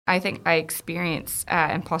I think I experience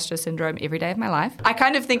imposter syndrome every day of my life. I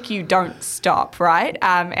kind of think you don't stop, right?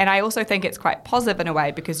 And I also think it's quite positive in a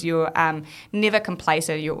way because you're never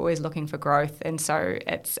complacent. You're always looking for growth. And so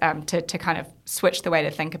it's to kind of switch the way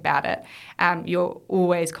to think about it. You're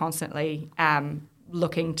always constantly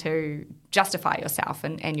looking to justify yourself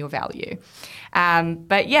and your value.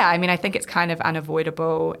 But yeah, I mean, I think it's kind of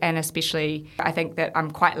unavoidable, and especially I think that I'm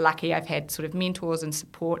quite lucky. I've had sort of mentors and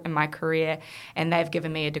support in my career, and they've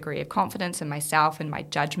given me a degree of confidence in myself and my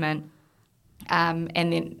judgment. And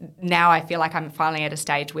then now I feel like I'm finally at a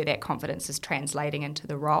stage where that confidence is translating into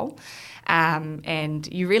the role. And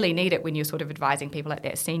you really need it when you're sort of advising people at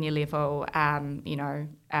that senior level,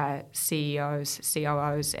 CEOs,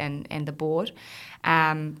 COOs and the board,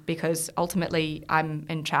 because ultimately I'm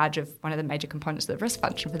in charge of one of the major components of the risk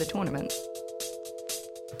function for the tournament.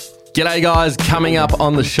 G'day guys, coming up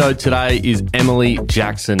on the show today is Emily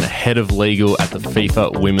Jackson, Head of Legal at the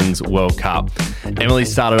FIFA Women's World Cup. Emily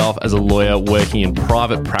started off as a lawyer working in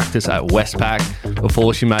private practice at Westpac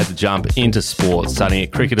before she made the jump into sport, studying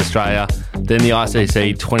at Cricket Australia, then the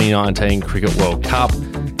ICC 2019 Cricket World Cup,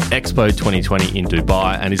 Expo 2020 in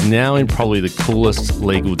Dubai, and is now in probably the coolest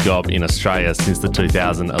legal job in Australia since the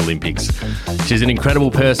 2000 Olympics. She's an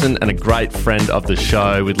incredible person and a great friend of the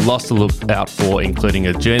show with lots to look out for, including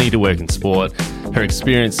a journey to work in sport, her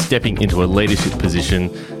experience stepping into a leadership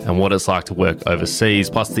position, and what it's like to work overseas,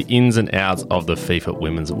 plus the ins and outs of the FIFA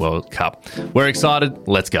Women's World Cup. We're excited.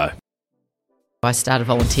 Let's go. I started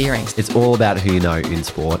volunteering. It's all about who you know in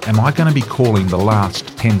sport. Am I going to be calling the last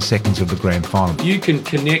 10 seconds of the grand final? You can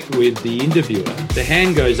connect with the interviewer. The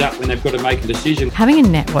hand goes up when they've got to make a decision. Having a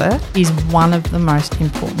network is one of the most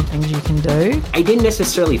important things you can do. I didn't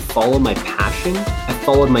necessarily follow my passion. I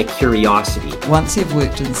followed my curiosity. Once you've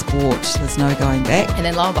worked in sport, there's no going back. And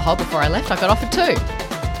then lo and behold, before I left, I got offered 2.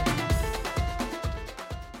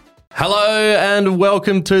 Hello and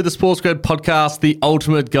welcome to the Sports Grad Podcast, the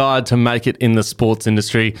ultimate guide to make it in the sports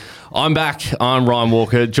industry. I'm back. I'm Ryan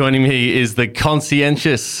Walker. Joining me is the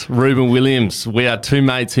conscientious Ruben Williams. We are two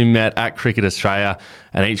mates who met at Cricket Australia,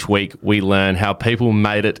 and each week we learn how people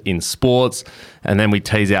made it in sports, and then we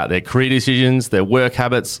tease out their career decisions, their work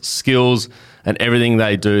habits, skills, and everything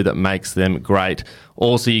they do that makes them great.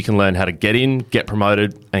 Also, you can learn how to get in, get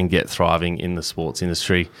promoted, and get thriving in the sports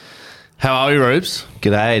industry. How are you, Rubes?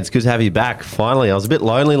 G'day, it's good to have you back. Finally, I was a bit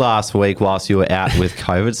lonely last week whilst you were out with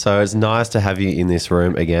COVID, so it's nice to have you in this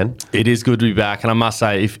room again. It is good to be back, and I must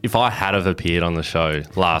say, if I had have appeared on the show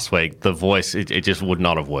last week, the voice, it just would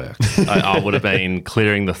not have worked. I would have been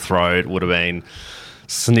clearing the throat, would have been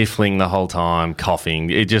sniffling the whole time,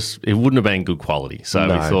 coughing. It wouldn't have been good quality. So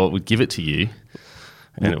we thought we'd give it to you,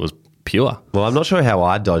 and it was pure. Well, I'm not sure how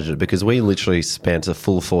I dodged it because we literally spent a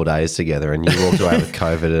full 4 days together and you walked away with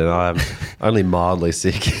COVID and I'm only mildly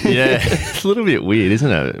sick. Yeah, it's a little bit weird,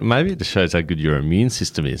 isn't it? Maybe it just shows how good your immune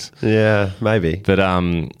system is. Yeah, maybe. But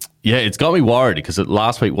yeah, it's got me worried because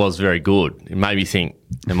last week was very good. It made me think,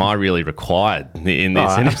 am I really required in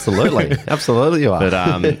this? Oh, absolutely. Absolutely you are.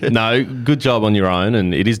 But no, good job on your own,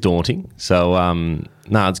 and it is daunting. So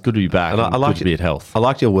no, it's good to be back. And I like to be at health. I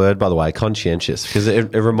liked your word, by the way, conscientious, because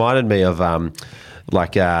it reminded me of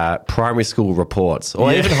primary school reports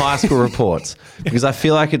or even high school reports, because I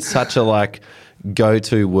feel like it's such a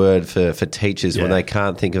go-to word for teachers when they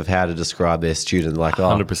can't think of how to describe their student.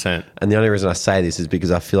 100%. And the only reason I say this is because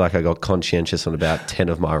I feel like I got conscientious on about 10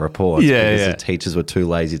 of my reports because the teachers were too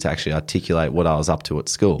lazy to actually articulate what I was up to at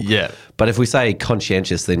school. Yeah. But if we say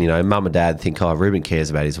conscientious, then, mum and dad think, oh, Ruben cares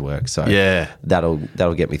about his work. So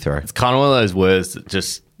that'll get me through. It's kind of one of those words that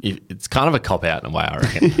just... It's kind of a cop-out in a way, I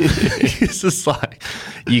reckon. It's just like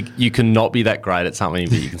you cannot be that great at something,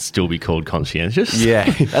 but you can still be called conscientious.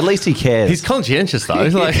 Yeah, at least he cares. He's conscientious, though.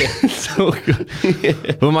 It's all good.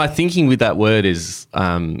 Yeah. But my thinking with that word is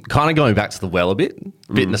kind of going back to the well a bit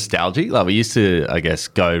nostalgic. Like we used to, I guess,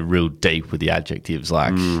 go real deep with the adjectives,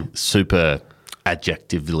 like super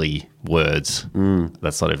adjectively words.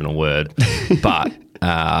 That's not even a word. But...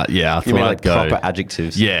 I thought you mean I'd go proper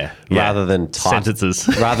adjectives? Yeah. Rather than sentences.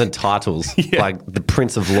 Rather than titles. Like the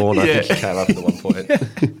Prince of Lawn, I think you came up with at one point.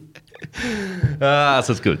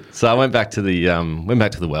 So it's good. So I went back to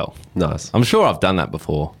the well. Nice. I'm sure I've done that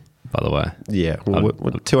before, by the way. Yeah. Well,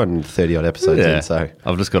 we're 230 odd episodes in, so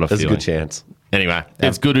I've just got a there's feeling. a good chance. Anyway,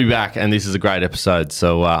 it's good to be back, and this is a great episode,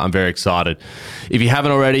 so I'm very excited. If you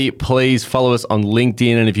haven't already, please follow us on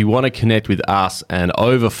LinkedIn, and if you want to connect with us and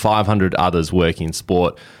over 500 others working in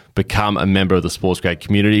sport, become a member of the Sports Grad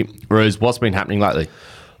community. Rose, what's been happening lately?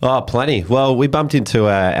 Oh, plenty. Well, we bumped into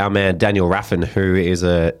our man Daniel Raffin, who is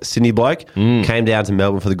a Sydney bloke, came down to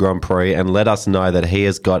Melbourne for the Grand Prix and let us know that he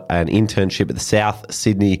has got an internship at the South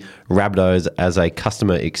Sydney Rabbitohs as a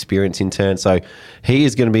customer experience intern. So he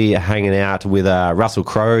is going to be hanging out with Russell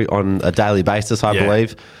Crowe on a daily basis, I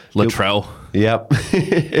believe. Latrell. Yep.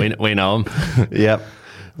 we know him. Yep.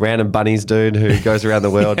 Random bunnies dude who goes around the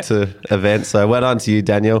world to events. So well done to you,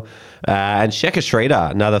 Daniel. And Shekhar Sridhar,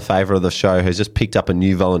 another favourite of the show, who's just picked up a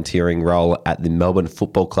new volunteering role at the Melbourne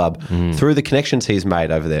Football Club through the connections he's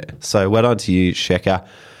made over there. So well done to you, Shekhar.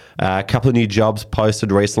 A couple of new jobs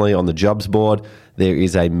posted recently on the jobs board. There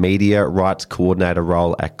is a media rights coordinator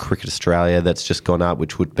role at Cricket Australia that's just gone up,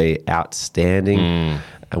 which would be outstanding.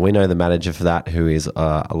 And we know the manager for that, who is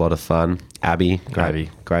a lot of fun. Abby,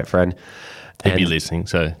 great friend. He'd be listening,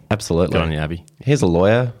 so absolutely. Good on you, Abby. He's a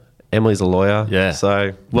lawyer. Emily's a lawyer. Yeah.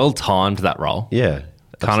 So well timed that role. Yeah.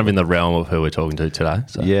 Kind of in the realm of who we're talking to today.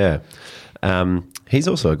 So. Yeah. He's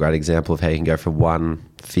also a great example of how you can go from one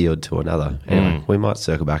field to another. Anyway, we might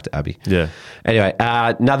circle back to Abby. Yeah. Anyway,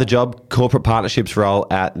 another job, corporate partnerships role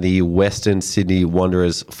at the Western Sydney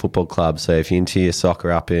Wanderers Football Club. So if you're into your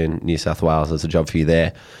soccer up in New South Wales, there's a job for you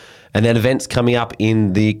there. And then events coming up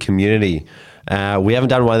in the community. We haven't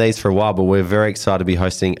done one of these for a while, but we're very excited to be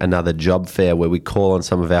hosting another job fair where we call on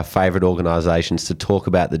some of our favourite organisations to talk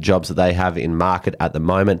about the jobs that they have in market at the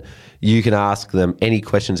moment. You can ask them any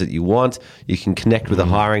questions that you want. You can connect with the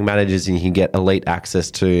hiring managers and you can get elite access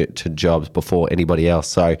to jobs before anybody else.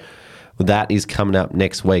 So that is coming up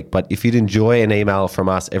next week. But if you'd enjoy an email from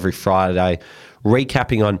us every Friday,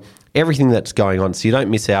 recapping on everything that's going on so you don't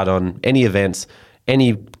miss out on any events,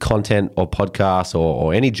 any content or podcasts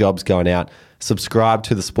or any jobs going out, subscribe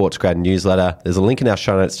to the SportsGrad newsletter. There's a link in our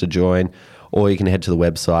show notes to join, or you can head to the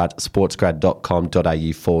website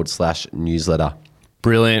sportsgrad.com.au/newsletter.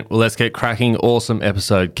 Brilliant. Well, let's get cracking. Awesome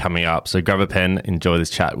episode coming up. So grab a pen, enjoy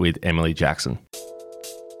this chat with Emily Jackson.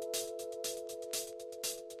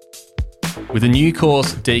 With a new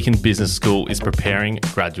course, Deakin Business School is preparing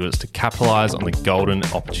graduates to capitalise on the golden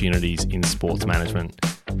opportunities in sports management.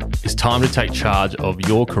 It's time to take charge of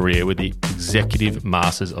your career with the Executive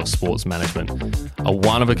Masters of Sports Management, a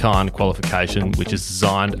one-of-a-kind qualification which is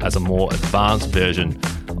designed as a more advanced version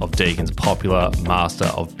of Deakin's popular Master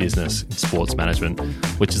of Business in Sports Management,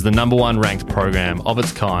 which is the #1 ranked program of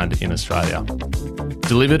its kind in Australia.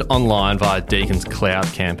 Delivered online via Deakin's Cloud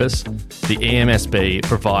Campus, the EMSB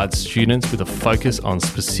provides students with a focus on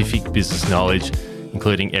specific business knowledge,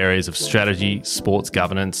 including areas of strategy, sports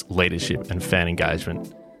governance, leadership, and fan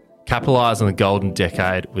engagement. Capitalise on the golden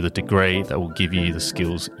decade with a degree that will give you the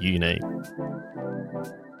skills you need.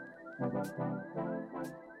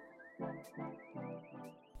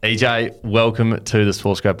 EJ, welcome to the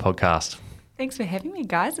SportsGrad podcast. Thanks for having me,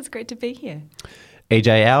 guys. It's great to be here.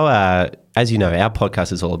 EJ, as you know, our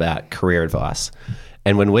podcast is all about career advice.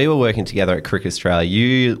 And when we were working together at Cricket Australia,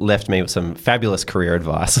 you left me with some fabulous career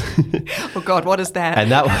advice. Oh, God, what is that?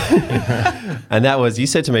 And that was, you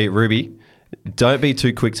said to me, Ruby, don't be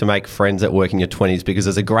too quick to make friends at work in your 20s because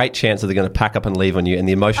there's a great chance that they're going to pack up and leave on you and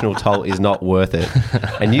the emotional toll is not worth it.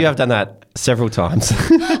 And you have done that several times.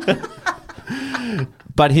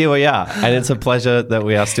 But here we are, and it's a pleasure that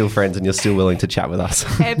we are still friends and you're still willing to chat with us.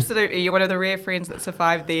 Absolutely. You're one of the rare friends that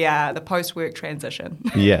survived the post-work transition.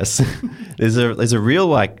 Yes. There's a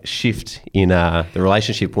real shift in the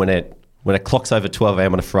relationship when it clocks over 12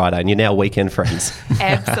 a.m. on a Friday and you're now weekend friends.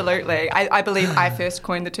 Absolutely. I believe I first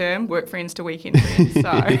coined the term work friends to weekend friends.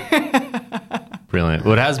 So. Brilliant.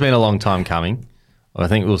 Well, it has been a long time coming. I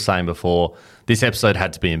think we were saying before, this episode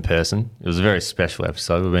had to be in person. It was a very special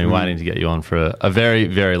episode. We've been waiting to get you on for a very,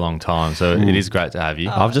 very long time. So it is great to have you.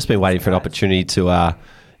 I've just been waiting for an opportunity to,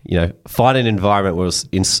 find an environment where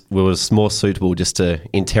it was more suitable just to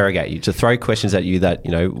interrogate you, to throw questions at you that,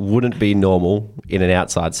 wouldn't be normal in an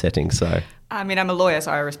outside setting. So, I mean, I'm a lawyer,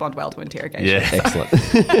 so I respond well to interrogation. Yeah, excellent.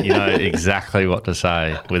 You know exactly what to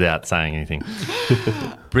say without saying anything.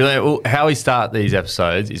 Brilliant. Well, how we start these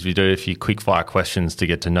episodes is we do a few quick fire questions to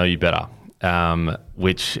get to know you better,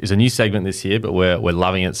 which is a new segment this year, but we're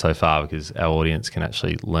loving it so far because our audience can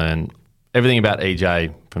actually learn everything about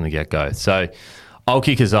EJ from the get-go. So I'll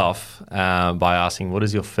kick us off by asking, what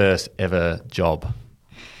is your first ever job?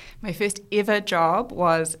 My first ever job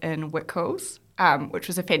was in Whitcoulls. Which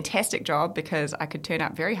was a fantastic job because I could turn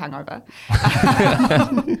up very hungover.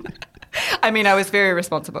 I mean, I was very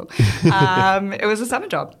responsible. It was a summer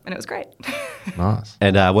job and it was great. Nice.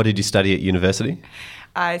 And what did you study at university?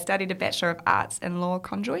 I studied a Bachelor of Arts in Law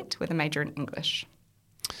Conjoint with a major in English.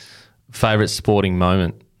 Favourite sporting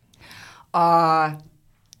moment?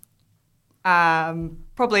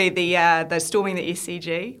 Probably the storming the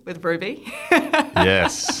SCG with Ruby.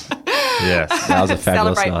 Yes. Yes. That was a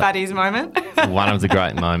fabulous Celebrate night. buddies moment. One of the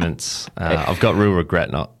great moments. I've got real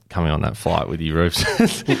regret not coming on that flight with you, Rubes.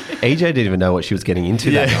 EJ didn't even know what she was getting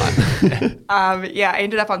into that night. I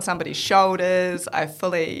ended up on somebody's shoulders. I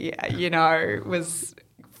fully, was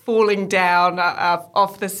falling down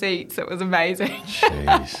off the seats. It was amazing.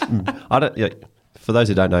 Jeez. For those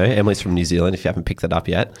who don't know, Emily's from New Zealand, if you haven't picked that up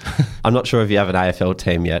yet. I'm not sure if you have an AFL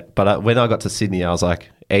team yet, but when I got to Sydney, I was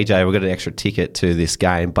like, EJ, we've got an extra ticket to this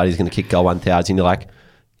game, Buddy's going to kick goal 1,000. You're like,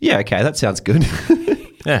 yeah, okay, that sounds good.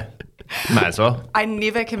 Yeah. Might as well. I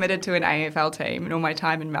never committed to an AFL team in all my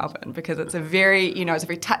time in Melbourne because it's a very, it's a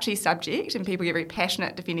very touchy subject and people get very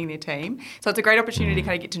passionate defending their team. So it's a great opportunity to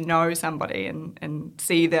kind of get to know somebody and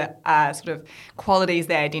see the sort of qualities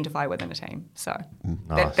they identify within a team. So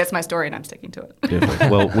that's my story and I'm sticking to it. Beautiful.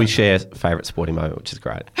 Well, we share favourite sporting moment, which is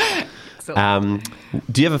great.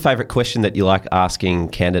 Do you have a favourite question that you like asking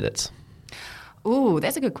candidates? Ooh,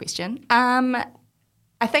 that's a good question. I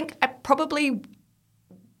think probably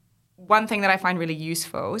one thing that I find really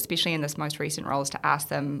useful, especially in this most recent role, is to ask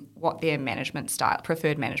them what their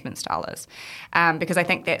preferred management style is. Because I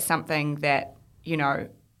think that's something that,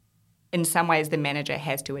 in some ways the manager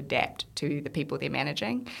has to adapt to the people they're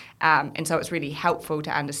managing. And so it's really helpful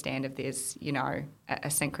to understand if there's, a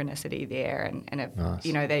synchronicity there and if, Nice.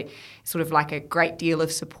 they sort of like a great deal of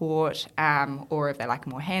support or if they like a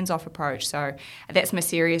more hands-off approach. So that's my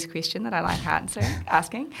serious question that I like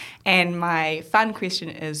asking. And my fun question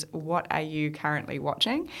is, what are you currently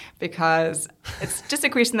watching? Because it's just a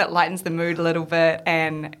question that lightens the mood a little bit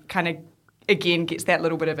and kind of again gets that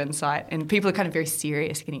little bit of insight, and people are kind of very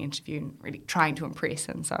serious getting interviewed and really trying to impress,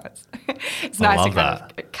 and so it's nice to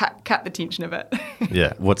kind of cut the tension a bit.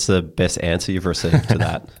 Yeah. What's the best answer you've received to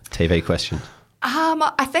that TV question?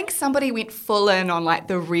 I think somebody went full in on like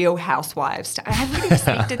the Real Housewives. I really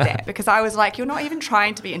respected that because I was like, you're not even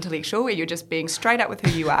trying to be intellectual, you're just being straight up with who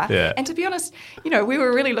you are. Yeah. And to be honest, we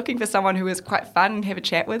were really looking for someone who was quite fun and have a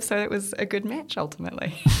chat with, so it was a good match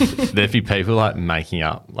ultimately. There'd be people like making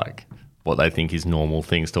up like what they think is normal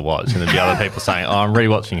things to watch, and there'd be other people saying, "Oh, I'm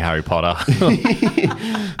rewatching Harry Potter,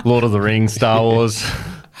 Lord of the Rings, Star Wars."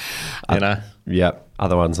 Yeah.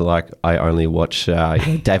 Other ones are like, I only watch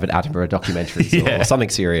David Attenborough documentaries or something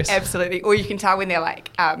serious. Absolutely. Or you can tell when they're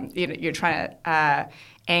like, you're trying to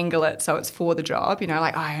angle it so it's for the job.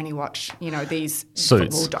 Like, I only watch, these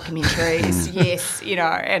Suits. football documentaries. Yes,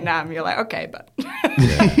 and you're like, okay, but.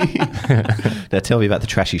 Now tell me about the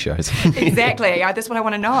trashy shows. Exactly. That's what I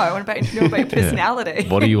want to know. I want to know about your personality.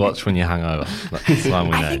 What do you watch when you're hungover? That's the one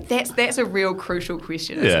we I need. think that's a real crucial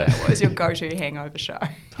question, isn't it? What is your go-to hangover show?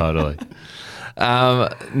 Totally.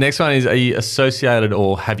 Next one is, are you associated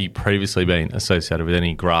or have you previously been associated with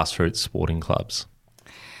any grassroots sporting clubs?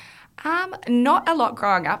 Not a lot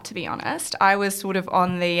growing up, to be honest. I was sort of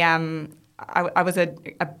on the I was a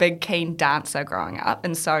big, keen dancer growing up,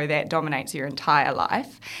 and so that dominates your entire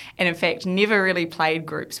life. And in fact, never really played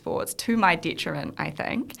group sports, to my detriment, I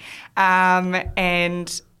think.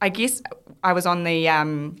 And I guess I was on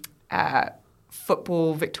the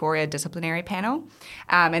Football Victoria disciplinary panel,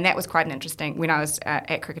 and that was quite an interesting, when I was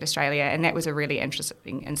at Cricket Australia, and that was a really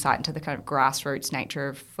interesting insight into the kind of grassroots nature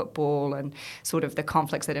of football and sort of the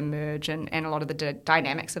conflicts that emerge and a lot of the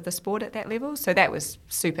dynamics of the sport at that level. So that was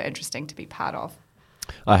super interesting to be part of.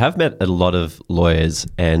 I have met a lot of lawyers,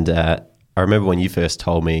 and I remember when you first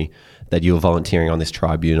told me that you were volunteering on this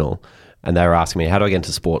tribunal, and they were asking me, how do I get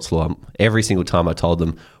into sports law? Every single time I told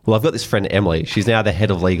them, well, I've got this friend, Emily. She's now the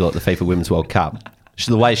head of legal at the FIFA Women's World Cup.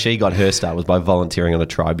 The way she got her start was by volunteering on a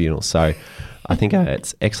tribunal. So I think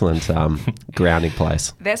it's excellent grounding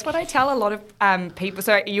place. That's what I tell a lot of people.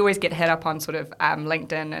 So you always get hit up on sort of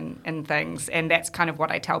LinkedIn and things, and that's kind of what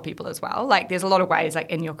I tell people as well. Like, there's a lot of ways, like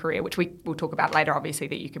in your career, which we will talk about later, obviously,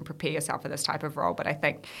 that you can prepare yourself for this type of role. But I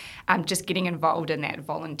think just getting involved in that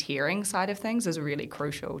volunteering side of things is really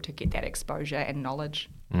crucial to get that exposure and knowledge.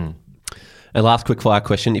 Mm. And last quick fire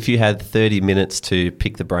question. If you had 30 minutes to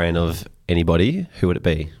pick the brain of anybody, who would it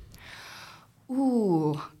be?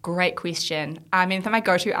 Ooh, great question. I mean, my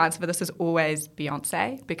go-to answer for this is always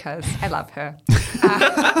Beyonce, because I love her. Yeah,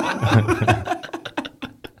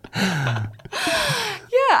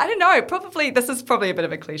 I don't know. This is probably a bit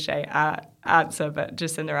of a cliche answer, but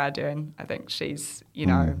Jacinda Ardern, I think she's,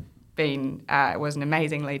 was an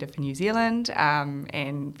amazing leader for New Zealand,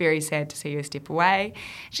 and very sad to see her step away.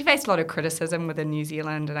 She faced a lot of criticism within New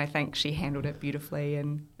Zealand, and I think she handled it beautifully,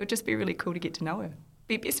 and it would just be really cool to get to know her.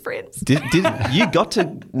 be best friends. Did you got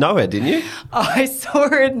to know her, didn't you? I saw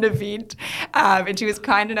her at an event, and she was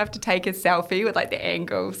kind enough to take a selfie with like the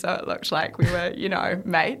angle, so it looked like we were,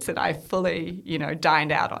 mates. And I fully,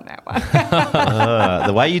 dined out on that one.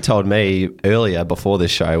 The way you told me earlier before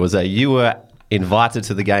this show was that you were invited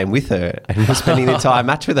to the game with her and were spending the entire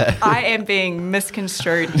match with her. I am being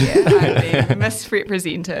misconstrued here. I'm being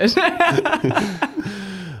misrepresented.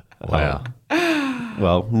 Wow.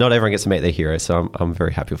 Well, not everyone gets to meet their hero, so I'm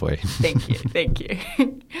very happy for you. Thank you.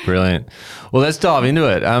 Brilliant. Well, let's dive into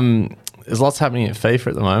it. There's lots happening at FIFA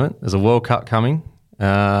at the moment. There's a World Cup coming.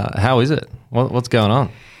 How is it? What's going on?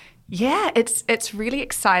 Yeah, it's really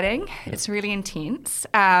exciting. It's really intense.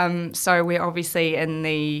 So we're obviously in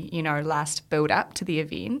the last build up to the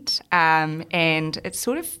event, and it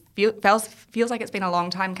sort of feels like it's been a long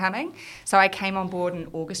time coming. So I came on board in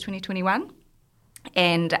August 2021.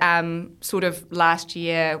 And sort of last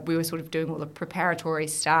year, we were sort of doing all the preparatory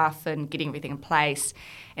stuff and getting everything in place.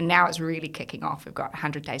 And now it's really kicking off. We've got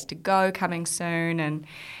 100 days to go coming soon. And,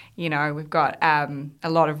 we've got a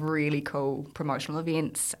lot of really cool promotional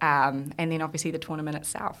events. And then obviously the tournament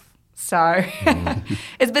itself. So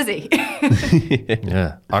it's busy.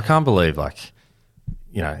 Yeah. I can't believe,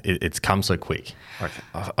 it's come so quick. Like,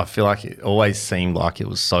 I feel like it always seemed like it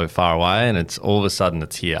was so far away, and it's all of a sudden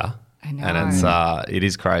it's here. I know. And it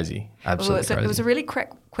is crazy. Absolutely crazy. It was a really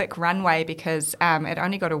quick runway because it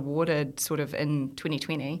only got awarded sort of in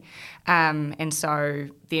 2020. And so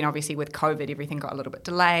then obviously with COVID, everything got a little bit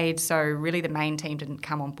delayed. So really the main team didn't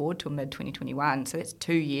come on board till mid-2021. So that's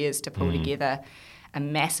 2 years to pull together a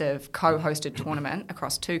massive co-hosted tournament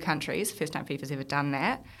across 2 countries. First time FIFA's ever done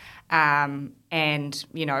that. And,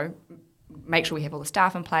 make sure we have all the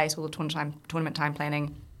staff in place, all the tournament time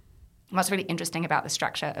planning. What's really interesting about the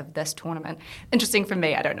structure of this tournament, interesting for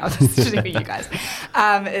me, I don't know if it's interesting for you guys,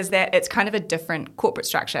 is that it's kind of a different corporate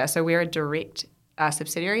structure. So we're a direct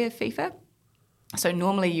subsidiary of FIFA. So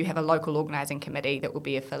normally you have a local organising committee that will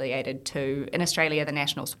be affiliated to, in Australia, the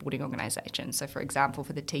National Sporting Organisation. So for example,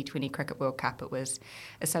 for the T20 Cricket World Cup, it was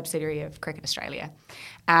a subsidiary of Cricket Australia.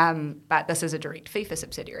 But this is a direct FIFA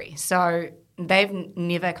subsidiary. So they've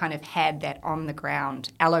never kind of had that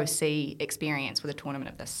on-the-ground LOC experience with a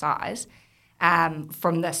tournament of this size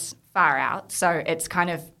from this far out. So it's kind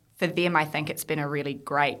of, for them, I think it's been a really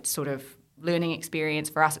great sort of learning experience.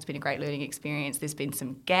 For us, it's been a great learning experience. There's been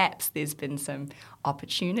some gaps. There's been some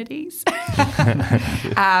opportunities.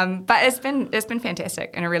 But it's been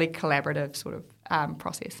fantastic and a really collaborative sort of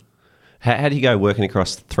process. How do you go working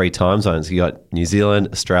across 3 time zones? You got New Zealand,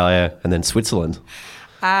 Australia, and then Switzerland.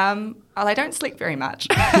 Well, I don't sleep very much.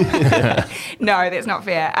 No, that's not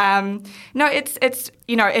fair. No, it's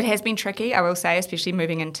it has been tricky, I will say, especially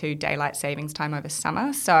moving into daylight savings time over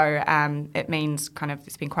summer. So it means kind of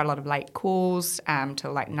there's been quite a lot of late calls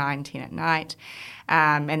till like 9, 10 at night.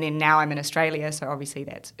 And then now I'm in Australia, so obviously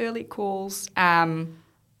that's early calls.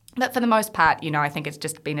 But for the most part, I think it's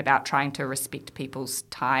just been about trying to respect people's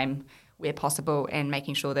time where possible and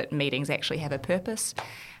making sure that meetings actually have a purpose.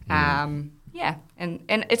 Yeah, and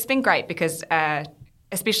it's been great because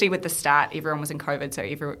especially with the start, everyone was in COVID, so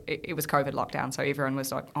it was COVID lockdown, so everyone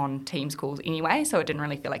was like on Teams calls anyway, so it didn't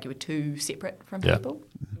really feel like you were too separate from people.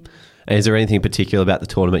 And is there anything particular about the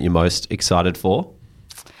tournament you're most excited for?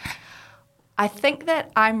 I think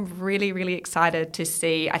that I'm really, really excited to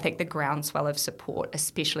see, I think, the groundswell of support,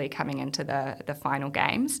 especially coming into the final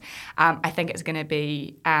games. I think it's going to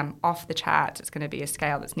be off the charts. It's going to be a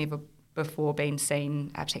scale that's never before been seen,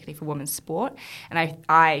 particularly for women's sport. And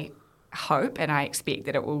I hope and I expect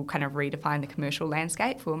that it will kind of redefine the commercial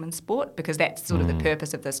landscape for women's sport, because that's sort of the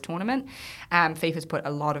purpose of this tournament. FIFA's put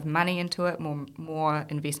a lot of money into it, more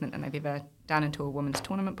investment than they've ever done into a women's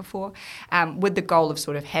tournament before, with the goal of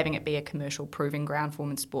sort of having it be a commercial proving ground for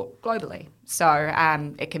women's sport globally. So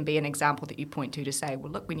it can be an example that you point to say,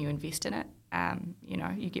 well, look, when you invest in it,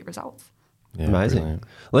 you get results. Yeah, amazing.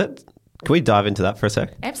 Can we dive into that for a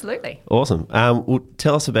sec? Absolutely. Awesome. Well,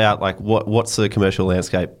 tell us about what's the commercial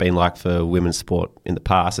landscape been like for women's sport in the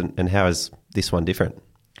past, and how is this one different?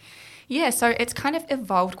 Yeah, so it's kind of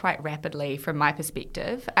evolved quite rapidly from my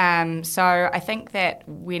perspective. So I think that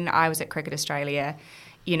when I was at Cricket Australia,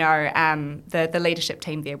 the leadership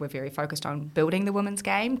team there were very focused on building the women's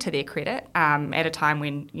game to their credit at a time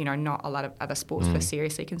when, not a lot of other sports were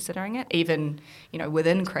seriously considering it. Even,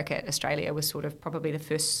 within cricket, Australia was sort of probably the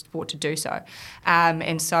first sport to do so.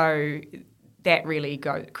 And so that really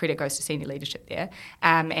credit goes to senior leadership there.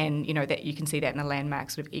 And, that you can see that in the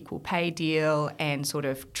landmark sort of equal pay deal and sort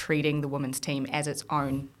of treating the women's team as its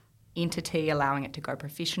own entity, allowing it to go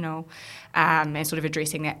professional, and sort of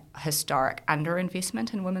addressing that historic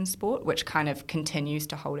underinvestment in women's sport, which kind of continues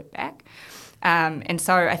to hold it back. And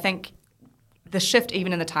so I think the shift,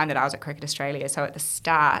 even in the time that I was at Cricket Australia, so at the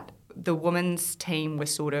start, the women's team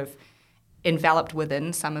was sort of enveloped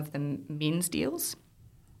within some of the men's deals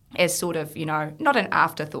as sort of, not an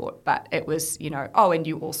afterthought, but it was, and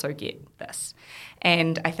you also get this.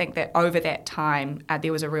 And I think that over that time,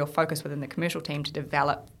 there was a real focus within the commercial team to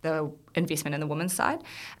develop the investment in the women's side.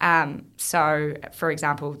 So, for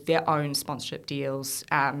example, their own sponsorship deals,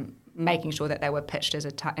 making sure that they were pitched as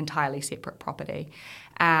an entirely separate property,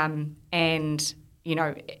 and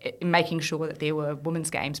making sure that there were women's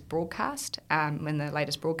games broadcast in the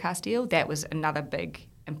latest broadcast deal. That was another big,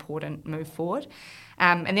 important move forward.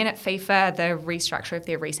 And then at FIFA, the restructure of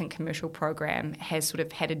their recent commercial program has sort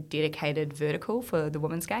of had a dedicated vertical for the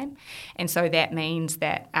women's game. And so that means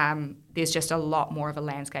that there's just a lot more of a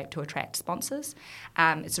landscape to attract sponsors.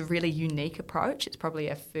 It's a really unique approach. It's probably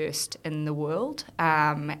a first in the world.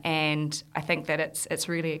 And I think that it's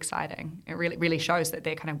really exciting. It really shows that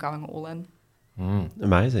they're kind of going all in.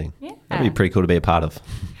 Amazing. Yeah. That'd be pretty cool to be a part of.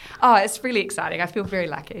 Oh, it's really exciting. I feel very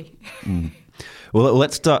lucky. Well,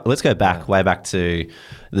 let's go back, way back to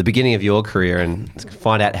the beginning of your career and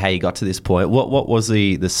find out how you got to this point. What was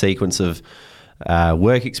the sequence of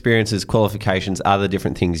work experiences, qualifications, other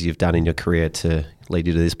different things you've done in your career to lead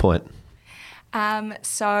you to this point?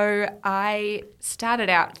 So I started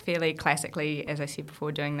out fairly classically, as I said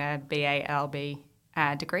before, doing the BALB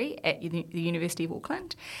degree at the University of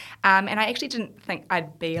Auckland. And I actually didn't think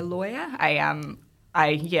I'd be a lawyer.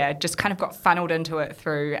 I just kind of got funneled into it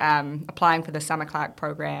through applying for the summer clerk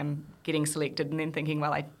program, getting selected, and then thinking,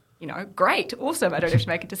 well, great, awesome, I don't have to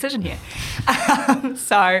make a decision here.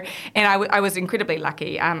 I was incredibly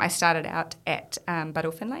lucky. I started out at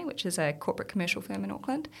Buddle Finlay, which is a corporate commercial firm in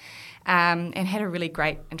Auckland, and had a really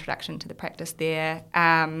great introduction to the practice there.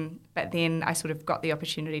 But then I sort of got the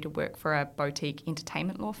opportunity to work for a boutique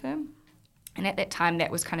entertainment law firm. And at that time,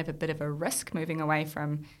 that was kind of a bit of a risk, moving away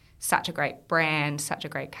from such a great brand, such a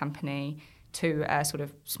great company, to a sort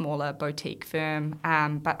of smaller boutique firm.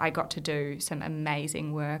 But I got to do some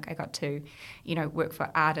amazing work. I got to, work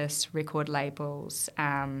for artists, record labels,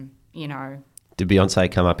 Did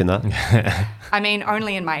Beyonce come up in that? I mean,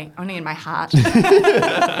 only in my heart.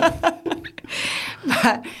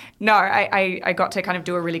 But no, I got to kind of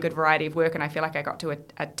do a really good variety of work, and I feel like I got to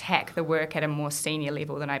attack the work at a more senior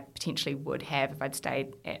level than I potentially would have if I'd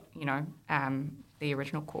stayed at, the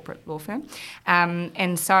original corporate law firm.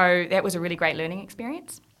 And so that was a really great learning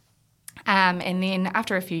experience. And then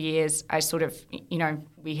after a few years, I sort of,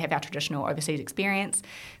 we have our traditional overseas experience.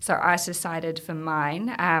 So I decided for mine,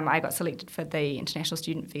 I got selected for the International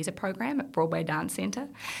Student Visa Program at Broadway Dance Centre.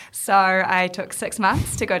 So I took 6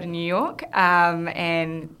 months to go to New York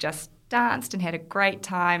and just danced and had a great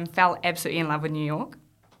time, fell absolutely in love with New York.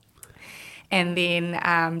 And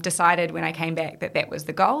then decided when I came back that was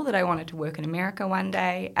the goal, that I wanted to work in America one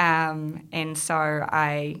day. And so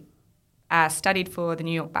I studied for the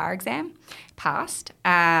New York bar exam, passed,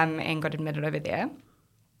 and got admitted over there.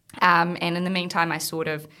 And in the meantime, I sort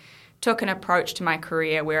of took an approach to my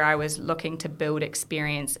career where I was looking to build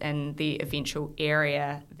experience in the eventual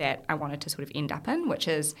area that I wanted to sort of end up in, which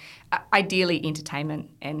is ideally entertainment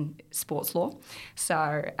and sports law.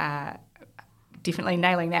 So definitely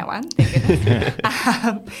nailing that one, thank goodness.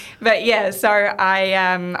 But yeah, so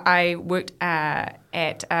I worked at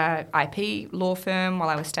an IP law firm while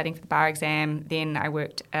I was studying for the bar exam. Then I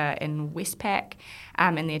worked in Westpac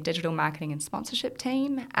in their digital marketing and sponsorship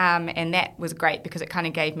team. And that was great because it kind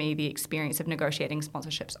of gave me the experience of negotiating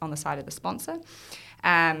sponsorships on the side of the sponsor.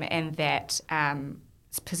 And that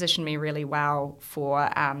positioned me really well for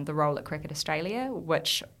the role at Cricket Australia,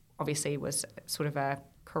 which obviously was sort of a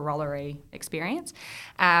corollary experience.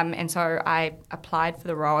 And so I applied for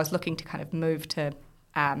the role. I was looking to kind of move to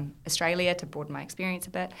Australia to broaden my experience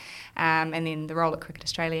a bit. And then the role at Cricket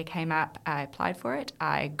Australia came up. I applied for it.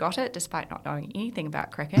 I got it despite not knowing anything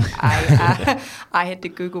about cricket. I had to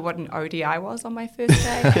Google what an ODI was on my first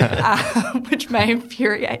day, which may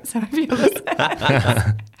infuriate some of your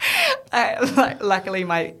listeners. Luckily,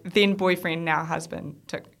 my then boyfriend, now husband,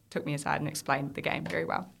 took me aside and explained the game very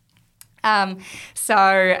well. So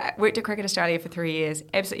I worked at Cricket Australia for 3 years,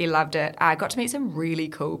 absolutely loved it. I got to meet some really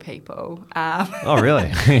cool people. Oh,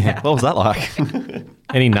 really? Yeah. What was that like?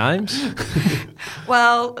 Any names?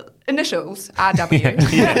 Well, initials,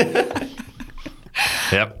 RW. Yeah.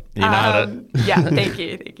 Yep, you nailed it. Yeah, thank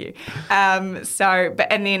you. And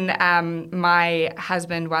then my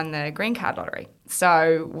husband won the green card lottery.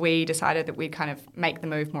 So we decided that we'd kind of make the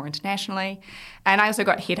move more internationally. And I also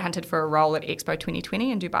got headhunted for a role at Expo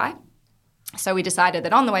 2020 in Dubai. So we decided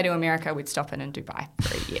that on the way to America, we'd stop in Dubai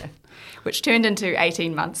for a year, which turned into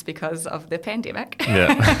 18 months because of the pandemic.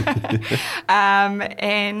 Yeah.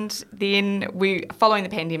 And then following the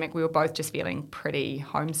pandemic, we were both just feeling pretty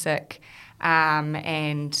homesick.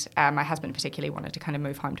 And my husband particularly wanted to kind of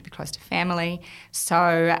move home to be close to family.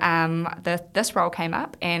 So this role came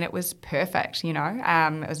up and it was perfect, It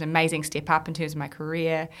was an amazing step up in terms of my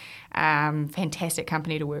career, fantastic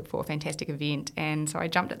company to work for, fantastic event. And so I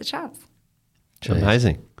jumped at the chance.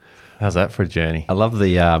 Amazing. How's that for a journey? I love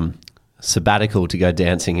the sabbatical to go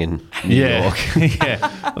dancing in New York. Yeah.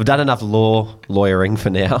 I've done enough lawyering for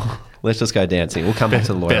now. Let's just go dancing. We'll come back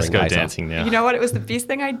to lawyering Best go later. dancing now. You know what? It was the best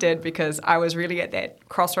thing I did because I was really at that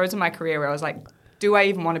crossroads in my career where I was like, do I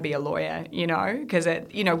even want to be a lawyer? Because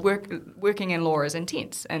working in law is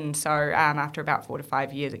intense, and so after about 4 to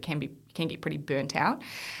 5 years, it can get pretty burnt out.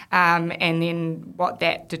 And then what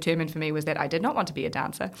that determined for me was that I did not want to be a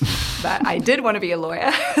dancer, but I did want to be a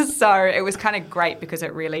lawyer. So it was kind of great because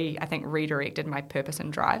it really, I think, redirected my purpose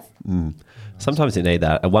and drive. Sometimes you need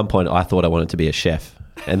that. At one point, I thought I wanted to be a chef.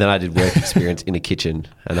 And then I did work experience in a kitchen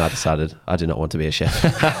and I decided I do not want to be a chef.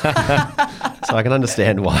 So I can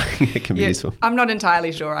understand why it can be useful. I'm not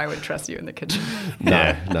entirely sure I would trust you in the kitchen.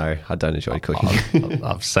 No, I don't enjoy cooking.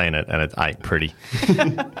 I've seen it and it ain't pretty.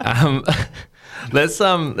 Let's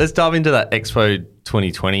dive into that Expo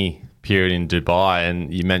 2020 period in Dubai.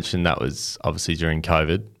 And you mentioned that was obviously during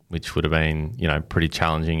COVID, which would have been, pretty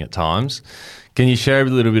challenging at times. Can you share a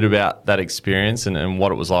little bit about that experience and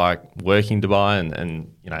what it was like working Dubai and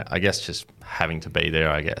I guess just having to be there,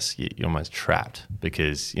 I guess you're almost trapped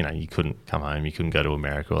because, you couldn't come home, you couldn't go to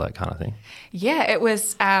America, all that kind of thing. Yeah, it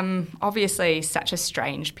was obviously such a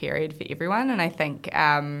strange period for everyone and I think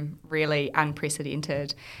really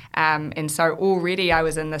unprecedented. And so already I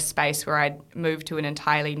was in this space where I'd moved to an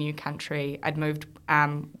entirely new country. I'd moved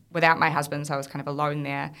without my husband, so I was kind of alone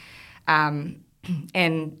there.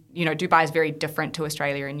 And Dubai is very different to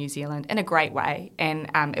Australia and New Zealand in a great way, and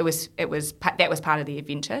that was part of the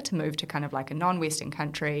adventure to move to kind of like a non-Western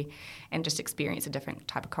country and just experience a different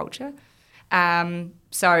type of culture.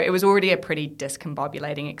 So it was already a pretty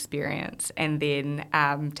discombobulating experience, and then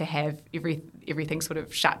to have everything sort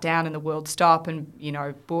of shut down and the world stop, and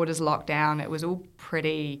borders locked down, it was all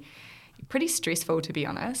pretty stressful, to be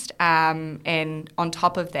honest. And on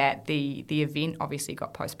top of that, the event obviously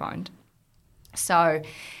got postponed. So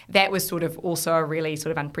that was sort of also a really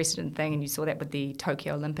sort of unprecedented thing, and you saw that with the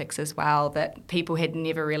Tokyo Olympics as well, that people had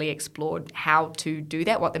never really explored how to do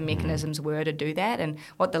that, what the mechanisms were to do that, and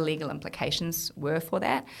what the legal implications were for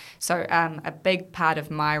that. So a big part of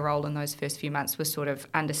my role in those first few months was sort of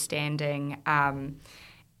understanding,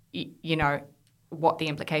 what the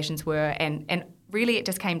implications were, and really it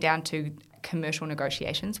just came down to commercial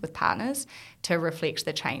negotiations with partners to reflect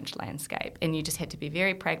the changed landscape. And you just had to be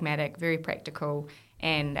very pragmatic, very practical,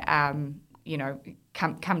 and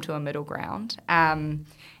come to a middle ground. So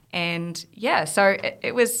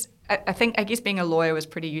it was. I guess being a lawyer was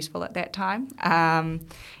pretty useful at that time.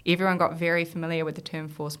 Everyone got very familiar with the term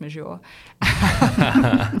force majeure.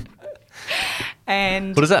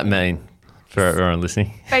 And what does that mean? For everyone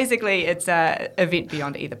listening. Basically, it's an event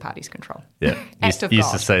beyond either party's control. Yeah. Used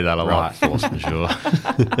to say that a lot, force majeure.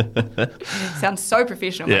 Sounds so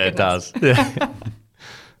professional. Yeah, it does. Yeah.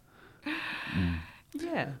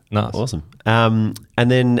 Yeah. Nice. Awesome. And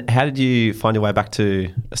then how did you find your way back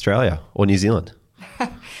to Australia or New Zealand?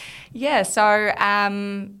 Yeah, so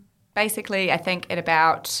basically I think at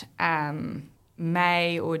about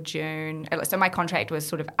May or June. So my contract was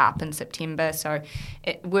sort of up in September. So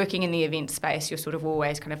working in the event space, you're sort of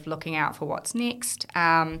always kind of looking out for what's next.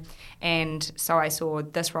 And so I saw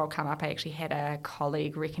this role come up. I actually had a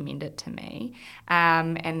colleague recommend it to me.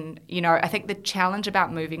 I think the challenge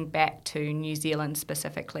about moving back to New Zealand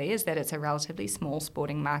specifically is that it's a relatively small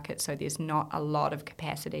sporting market. So there's not a lot of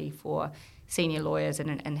capacity for senior lawyers in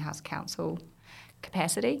an in-house counsel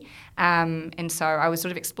capacity. And so I was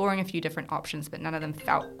sort of exploring a few different options, but none of them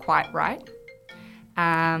felt quite right.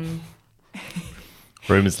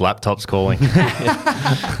 Rumours, laptops calling.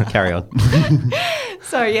 Carry on.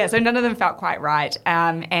 So none of them felt quite right.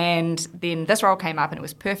 And then this role came up and it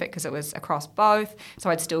was perfect because it was across both.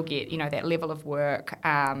 So I'd still get, that level of work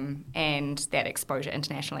and that exposure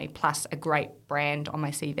internationally, plus a great brand on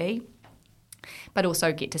my CV, but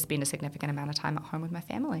also get to spend a significant amount of time at home with my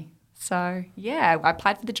family. So, yeah, I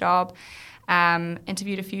applied for the job,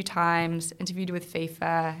 interviewed a few times, interviewed with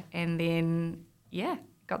FIFA, and then,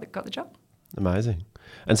 got the job. Amazing.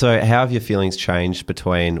 And so how have your feelings changed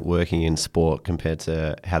between working in sport compared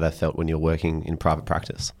to how they felt when you're working in private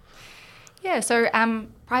practice? Yeah, so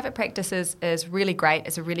private practice is really great.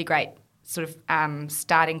 It's a really great sort of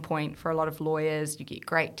starting point for a lot of lawyers. You get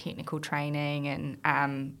great technical training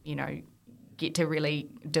and, get to really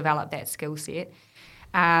develop that skill set.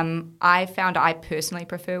 I found I personally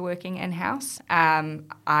prefer working in-house.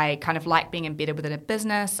 I kind of like being embedded within a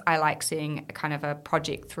business. I like seeing kind of a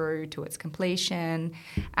project through to its completion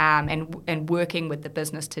and working with the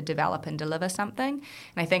business to develop and deliver something.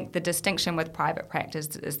 And I think the distinction with private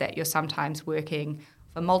practice is that you're sometimes working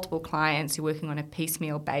for multiple clients, you're working on a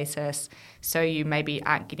piecemeal basis, so you maybe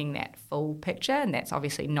aren't getting that full picture, and that's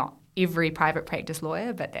obviously not every private practice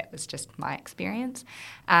lawyer, but that was just my experience.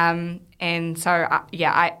 And so,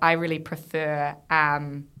 I really prefer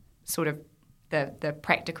sort of the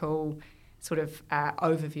practical sort of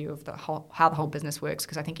overview of how the whole business works,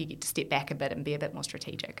 because I think you get to step back a bit and be a bit more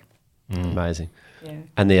strategic. Amazing. Yeah.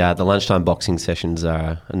 And the lunchtime boxing sessions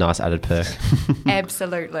are a nice added perk.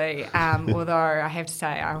 Absolutely. Although I have to say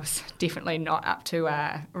I was definitely not up to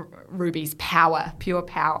Ruby's pure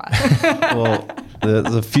power. Well,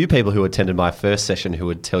 there's a few people who attended my first session who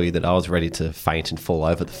would tell you that I was ready to faint and fall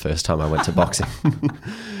over the first time I went to boxing.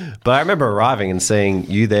 But I remember arriving and seeing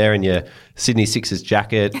you there in your Sydney Sixers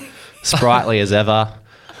jacket, sprightly as ever.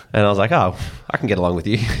 And I was like, oh, I can get along with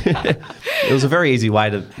you. It was a very easy way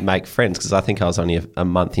to make friends because I think I was only a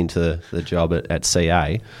month into the job at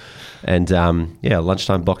CA. And,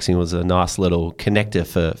 lunchtime boxing was a nice little connector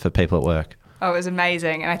for people at work. Oh, it was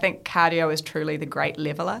amazing. And I think cardio is truly the great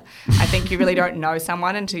leveller. I think you really don't know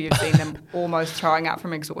someone until you've seen them almost throwing up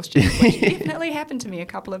from exhaustion, which definitely happened to me a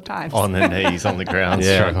couple of times. On their knees, on the ground,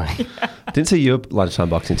 struggling. Didn't see you at lunchtime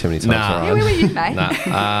boxing too many times. Nah. Yeah, where were you, mate?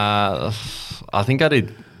 I think I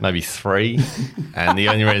did maybe 3, and the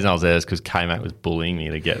only reason I was there is because K-Mate was bullying me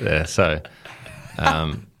to get there. So,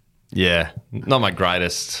 not my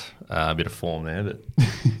greatest bit of form there, but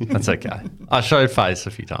that's okay. I showed face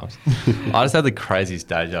a few times. I just had the craziest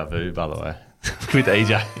deja vu, by the way, with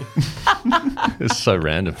EJ. It was so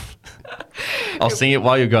random. I was seeing it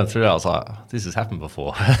while you were going through it. I was like, oh, this has happened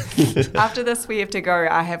before. After this, we have to go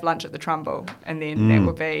have lunch at the Trumbull, and then that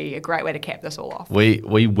will be a great way to cap this all off.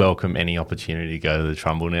 We welcome any opportunity to go to the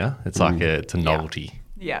Trumbull now. It's like it's a novelty.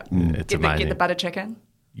 Yeah. It's amazing. Get the butter chicken,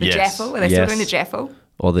 the Yes. jaffle. Are they still doing the jaffle?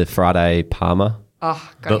 Or the Friday Parma.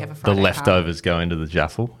 Oh, go have a Friday The leftovers go into the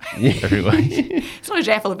jaffle every week. It's not a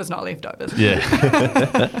jaffle if it's not leftovers.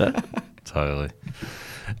 Yeah. Totally.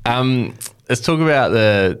 Let's talk about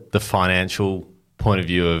the financial point of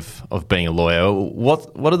view of being a lawyer.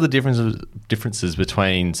 What are the differences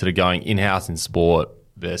between sort of going in-house in sport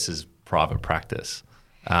versus private practice?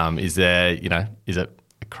 Is it a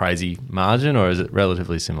crazy margin or is it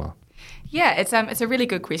relatively similar? Yeah, it's a really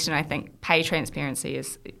good question. I think pay transparency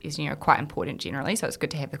is quite important generally, so it's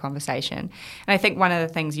good to have the conversation. And I think one of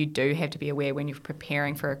the things you do have to be aware when you're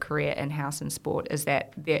preparing for a career in-house in sport is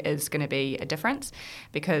that there is going to be a difference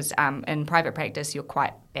because in private practice you're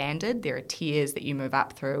quite banded. There are tiers that you move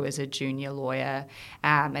up through as a junior lawyer,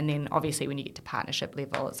 and then obviously when you get to partnership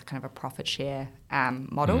level, it's a kind of a profit share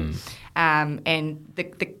model. And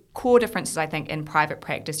the core difference is I think in private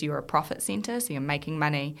practice you're a profit centre, so you're making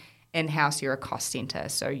money. In-house, you're a cost centre,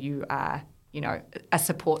 so you are, a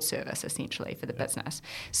support service essentially for the business.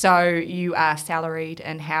 So you are salaried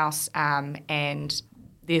in-house, and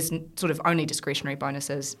there's sort of only discretionary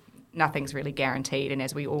bonuses. Nothing's really guaranteed, and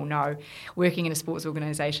as we all know, working in a sports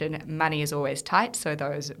organisation, money is always tight, so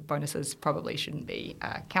those bonuses probably shouldn't be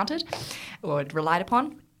counted or relied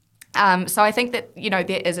upon. So I think that,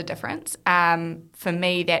 there is a difference. For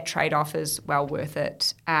me, that trade-off is well worth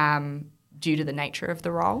it. Due to the nature of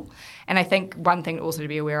the role. And I think one thing also to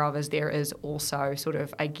be aware of is there is also sort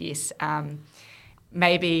of, I guess,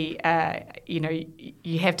 maybe,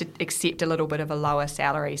 you have to accept a little bit of a lower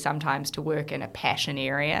salary sometimes to work in a passion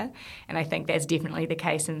area. And I think that's definitely the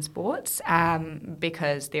case in sports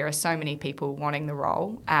because there are so many people wanting the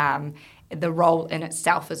role. The role in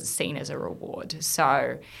itself is seen as a reward.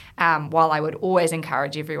 So while I would always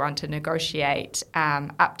encourage everyone to negotiate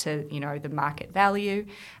up to, the market value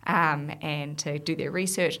and to do their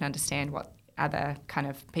research and understand what other kind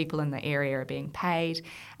of people in the area are being paid,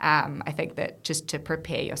 I think that just to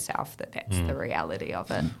prepare yourself that's the reality of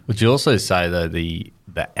it. Would you also say, though, the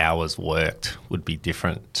hours worked would be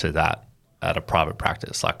different to that at a private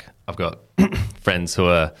practice? Like I've got friends who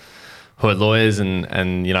are lawyers and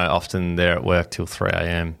often they're at work till 3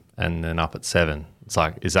 a.m. and then up at 7. It's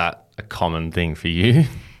like, is that a common thing for you?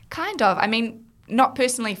 Kind of. I mean, not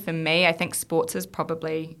personally for me. I think sports is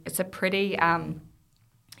probably, it's a pretty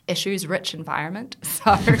issues-rich environment.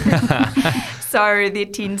 So, so there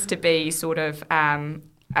tends to be sort of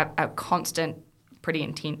a constant, pretty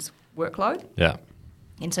intense workload. Yeah.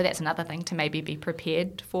 And so that's another thing to maybe be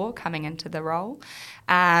prepared for coming into the role.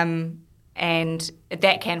 And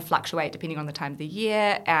that can fluctuate depending on the time of the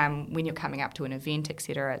year. When you're coming up to an event, et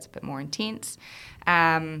cetera, it's a bit more intense.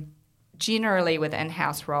 Generally with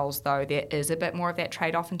in-house roles, though, there is a bit more of that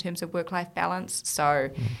trade-off in terms of work-life balance.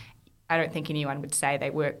 So I don't think anyone would say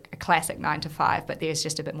they work a classic 9 to 5, but there's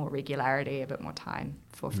just a bit more regularity, a bit more time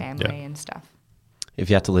for family and stuff.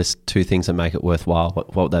 If you had to list 2 things that make it worthwhile,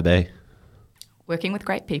 what would they be? Working with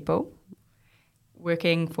great people,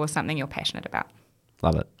 working for something you're passionate about.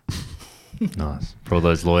 Love it. Nice. For all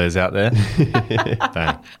those lawyers out there.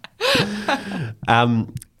 Bang.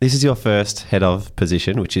 This is your first head of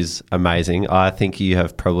position, which is amazing. I think you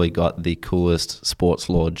have probably got the coolest sports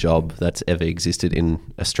law job that's ever existed in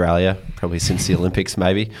Australia, probably since the Olympics,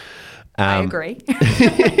 maybe. I agree.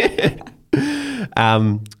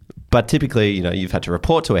 But typically, you've had to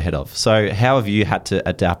report to a head of. So how have you had to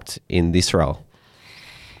adapt in this role?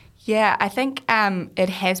 Yeah, I think it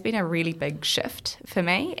has been a really big shift for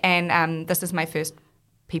me, and this is my first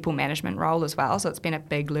people management role as well, so it's been a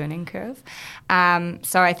big learning curve.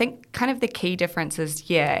 So I think kind of the key difference is,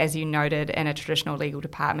 as you noted, in a traditional legal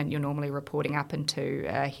department, you're normally reporting up into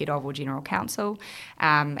a head of or general counsel,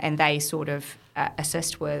 and they sort of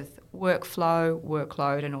assist with workflow,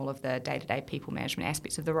 workload, and all of the day-to-day people management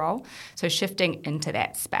aspects of the role. So shifting into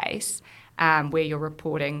that space where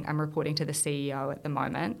I'm reporting to the CEO at the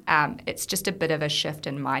moment, it's just a bit of a shift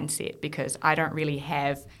in mindset because I don't really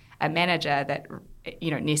have a manager that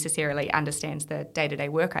necessarily understands the day-to-day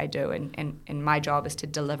work I do, and my job is to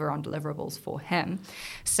deliver on deliverables for him.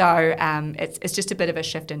 So it's just a bit of a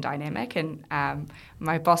shift in dynamic, and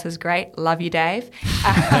my boss is great. Love you, Dave.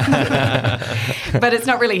 But it's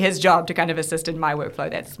not really his job to kind of assist in my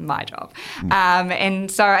workflow. That's my job.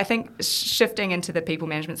 And so I think shifting into the people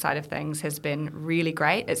management side of things has been really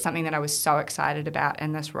great. It's something that I was so excited about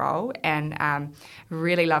in this role, and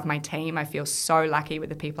really love my team. I feel so lucky with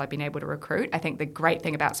the people I've been able to recruit. I think the great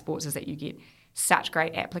thing about sports is that you get such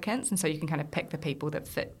great applicants, and so you can kind of pick the people that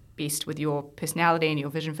fit best with your personality and your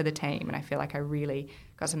vision for the team, and I feel like I really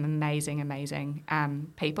got some amazing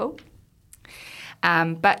people.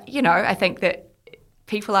 But I think that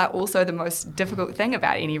people are also the most difficult thing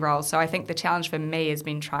about any role, so I think the challenge for me has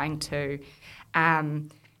been trying to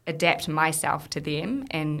adapt myself to them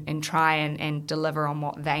and try and deliver on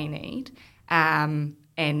what they need,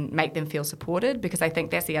 and make them feel supported, because I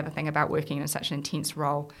think that's the other thing about working in such an intense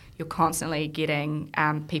role. You're constantly getting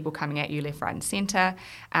people coming at you left, right and centre,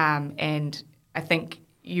 and I think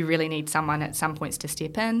you really need someone at some points to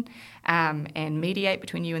step in and mediate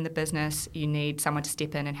between you and the business. You need someone to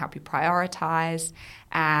step in and help you prioritise,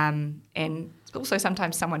 and also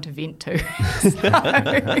sometimes someone to vent to.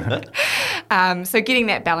 So getting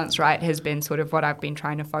that balance right has been sort of what I've been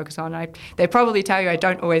trying to focus on. They probably tell you I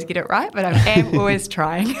don't always get it right, but I am always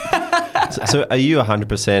trying. So are you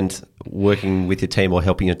 100% working with your team or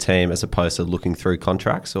helping your team as opposed to looking through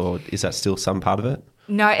contracts, or is that still some part of it?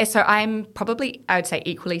 No, so I'm probably, I would say,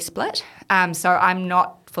 equally split. So I'm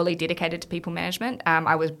not fully dedicated to people management.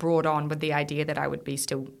 I was brought on with the idea that I would be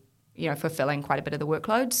still fulfilling quite a bit of the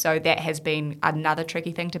workload. So that has been another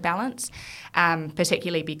tricky thing to balance,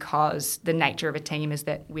 particularly because the nature of a team is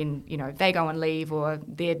that when, they go on leave or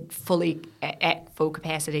they're fully at full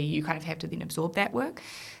capacity, you kind of have to then absorb that work.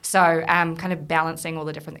 So kind of balancing all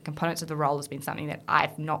the different components of the role has been something that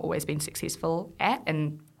I've not always been successful at.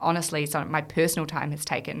 And honestly, so my personal time has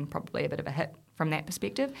taken probably a bit of a hit from that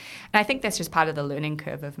perspective. And I think that's just part of the learning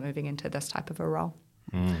curve of moving into this type of a role.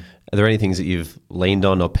 Are there any things that you've leaned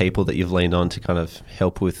on or people that you've leaned on to kind of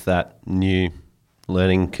help with that new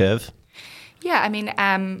learning curve? Yeah, I mean,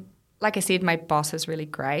 like I said, my boss is really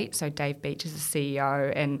great. So Dave Beach is the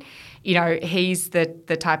CEO, and, he's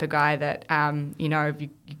the type of guy that, if you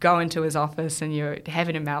go into his office and you're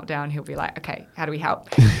having a meltdown, he'll be like, okay, how do we help?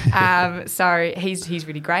 So he's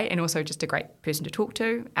really great, and also just a great person to talk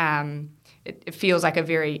to. It feels like a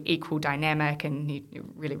very equal dynamic, and he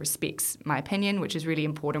really respects my opinion, which is really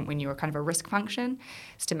important when you're kind of a risk function,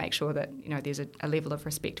 is to make sure that there's a level of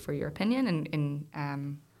respect for your opinion,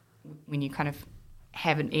 and when you kind of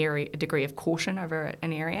have a degree of caution over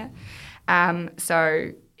an area.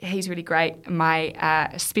 So he's really great.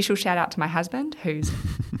 My special shout out to my husband, who's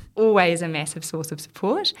always a massive source of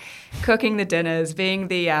support. Cooking the dinners, being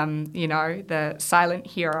the the silent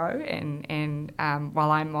hero, and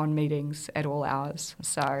while I'm on meetings at all hours.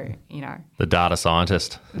 So the data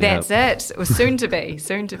scientist. That's it. Or soon to be.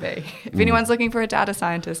 If anyone's looking for a data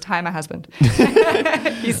scientist, hire my husband.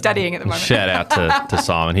 He's studying at the moment. Shout out to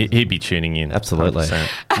Simon. He'd be tuning in. Absolutely.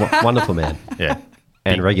 Wonderful man. Yeah.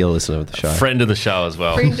 And regular listener of the show. Friend of the show as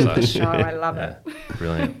well. Friend of the show. I love it.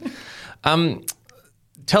 Brilliant.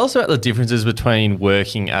 Tell us about the differences between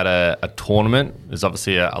working at a tournament. There's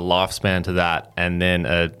obviously a lifespan to that, and then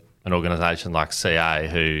an organisation like CA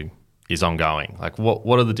who is ongoing. Like,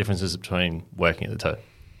 what are the differences between working at the two?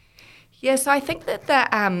 Yeah, so I think that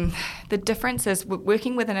the difference is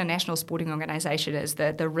working within a national sporting organisation is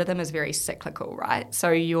that the rhythm is very cyclical, right?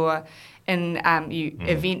 So you're in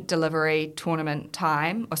event delivery tournament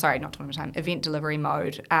time, event delivery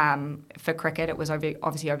mode. For cricket, it was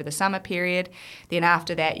obviously over the summer period. Then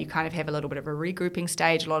after that, you kind of have a little bit of a regrouping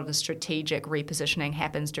stage. A lot of the strategic repositioning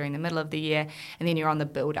happens during the middle of the year, and then you're on the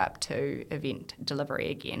build-up to event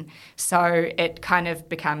delivery again. So it kind of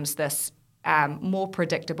becomes this more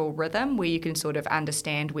predictable rhythm where you can sort of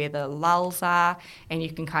understand where the lulls are, and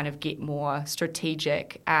you can kind of get more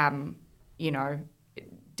strategic,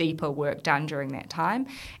 deeper work done during that time,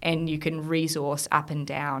 and you can resource up and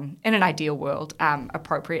down in an ideal world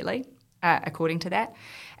appropriately according to that.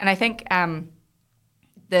 And I think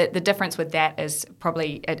the difference with that is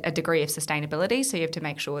probably a degree of sustainability. So you have to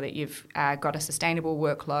make sure that you've got a sustainable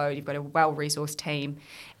workload, you've got a well-resourced team,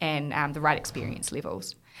 and the right experience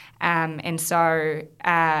levels. And so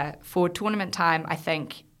for tournament time, I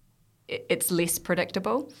think it's less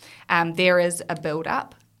predictable. There is a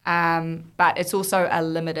build-up, but it's also a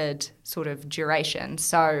limited sort of duration.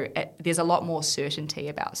 So there's a lot more certainty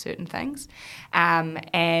about certain things.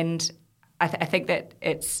 And I think that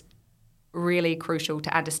it's really crucial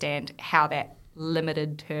to understand how that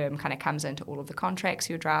limited term kind of comes into all of the contracts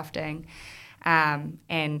you're drafting.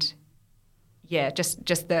 And yeah, just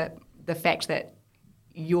the fact that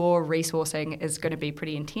your resourcing is going to be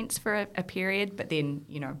pretty intense for a period, but then,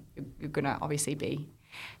 you're going to obviously be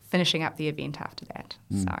finishing up the event after that.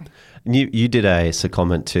 So and you did a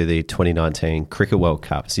secondment to the 2019 Cricket World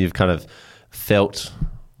Cup, so you've kind of felt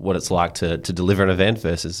what it's like to deliver an event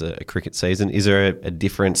versus a cricket season. Is there a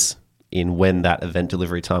difference in when that event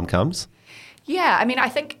delivery time comes? Yeah, I mean, I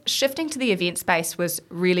think shifting to the event space was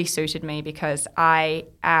really suited me because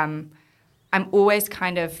I'm always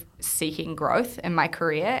kind of seeking growth in my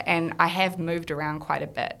career, and I have moved around quite a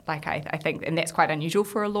bit. Like I think, and that's quite unusual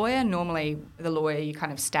for a lawyer. Normally, the lawyer, you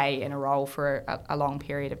kind of stay in a role for a long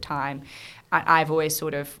period of time. I've always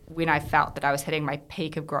sort of, when I felt that I was hitting my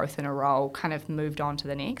peak of growth in a role, kind of moved on to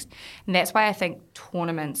the next. And that's why I think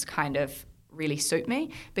tournaments kind of really suit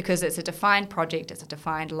me, because it's a defined project, it's a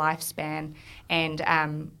defined lifespan,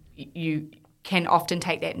 and you can often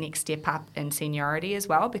take that next step up in seniority as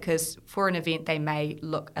well, because for an event they may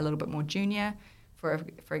look a little bit more junior, for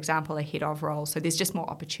example, a head of role. So there's just more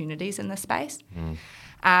opportunities in this space.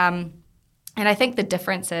 And I think the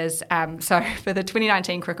difference is, so for the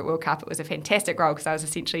 2019 Cricket World Cup, it was a fantastic role because I was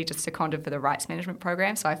essentially just seconded for the rights management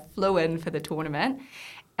program. So I flew in for the tournament.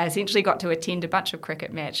 I essentially got to attend a bunch of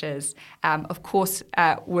cricket matches, of course,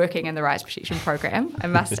 working in the rights protection program, I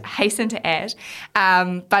must hasten to add.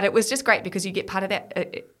 But it was just great because you get part of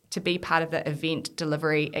that, to be part of the event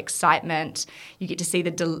delivery excitement. You get to see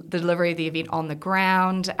the delivery of the event on the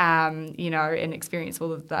ground, and experience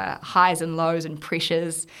all of the highs and lows and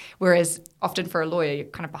pressures, whereas often for a lawyer, you're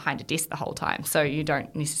kind of behind a desk the whole time, so you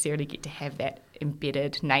don't necessarily get to have that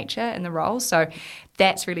embedded nature in the role. So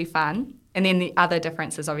that's really fun. And then the other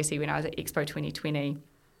difference is obviously when I was at Expo 2020,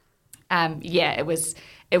 it was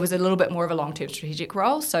a little bit more of a long-term strategic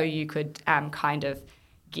role, so you could kind of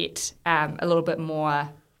get a little bit more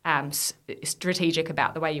strategic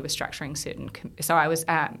about the way you were structuring certain. So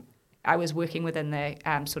I was working within the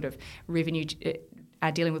sort of revenue,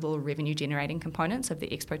 dealing with all the revenue generating components of the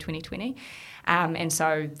Expo 2020, and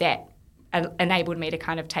so that enabled me to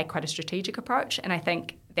kind of take quite a strategic approach, and I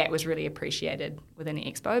think that was really appreciated within the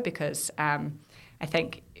Expo because I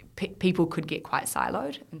think people could get quite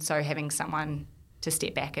siloed, and so having someone to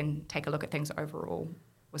step back and take a look at things overall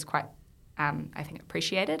was quite, I think,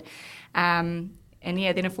 appreciated. And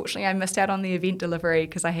yeah, then unfortunately I missed out on the event delivery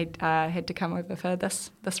because I had to come over for this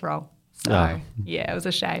role. So yeah, it was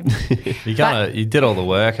a shame. You did all the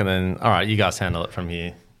work, and then all right, you guys handle it from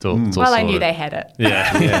here. Well, I knew they had it.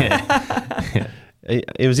 Yeah.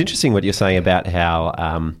 It was interesting what you're saying about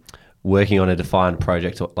how working on a defined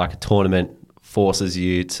project like a tournament forces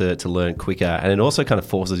you to learn quicker, and it also kind of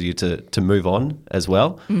forces you to move on as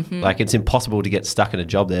well. Mm-hmm. Like it's impossible to get stuck in a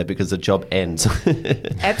job there because the job ends.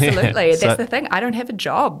 Absolutely. That's the thing. I don't have a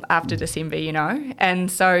job after December, and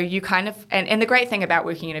so you kind of, and the great thing about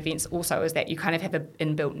working in events also is that you kind of have an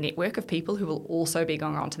inbuilt network of people who will also be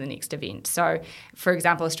going on to the next event. So, for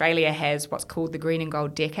example, Australia has what's called the Green and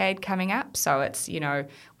Gold Decade coming up. So it's,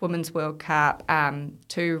 Women's World Cup,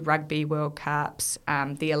 2 Rugby World Cups,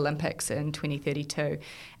 the Olympics in 2032,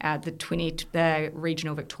 the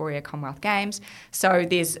Regional Victoria Commonwealth Games. So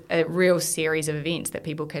there's a real series of events that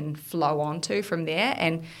people can flow onto from there.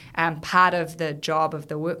 And part of the job of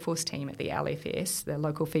the workforce team at the LFS, the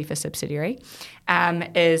local FIFA subsidiary,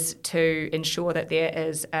 is to ensure that there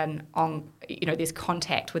is there's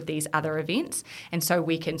contact with these other events. And so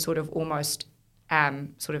we can sort of almost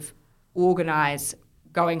organise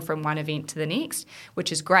going from one event to the next,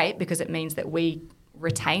 which is great because it means that we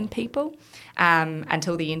retain people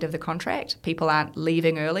until the end of the contract. People aren't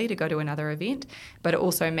leaving early to go to another event, but it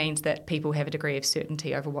also means that people have a degree of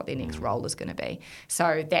certainty over what their next role is going to be.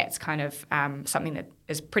 So that's kind of something that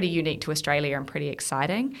is pretty unique to Australia and pretty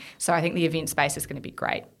exciting. So I think the event space is going to be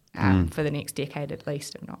great for the next decade at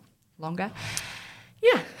least, if not longer.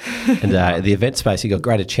 Yeah. And the event space, you got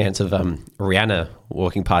greater chance of Rihanna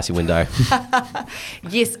walking past your window.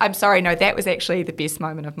 Yes, I'm sorry. No, that was actually the best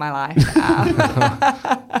moment of my life.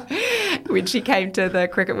 When she came to the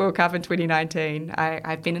Cricket World Cup in 2019.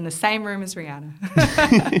 I've been in the same room as Rihanna.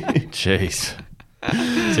 Jeez.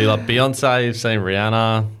 So you like Beyonce, you've seen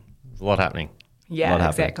Rihanna, there's a lot happening. Yeah,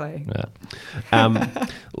 exactly. Yeah.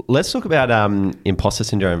 Let's talk about imposter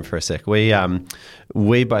syndrome for a sec.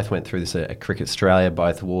 We both went through this at Cricket Australia,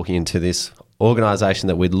 both walking into this organisation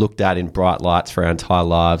that we'd looked at in bright lights for our entire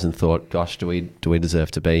lives and thought, gosh, do we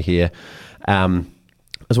deserve to be here? I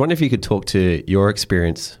was wondering if you could talk to your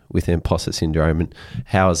experience with imposter syndrome and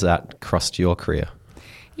how has that crossed your career?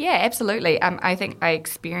 Yeah, absolutely. I think I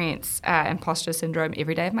experience imposter syndrome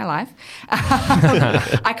every day of my life.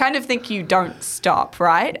 I kind of think you don't stop,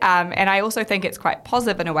 right? And I also think it's quite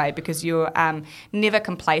positive in a way because you're never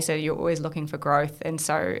complacent. You're always looking for growth. And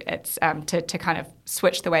so it's to kind of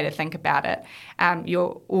switch the way to think about it.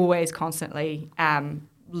 You're always constantly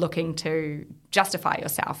looking to justify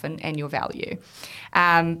yourself and your value.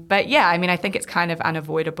 But yeah, I mean, I think it's kind of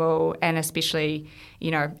unavoidable, and especially,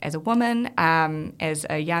 as a woman, as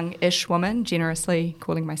a young-ish woman, generously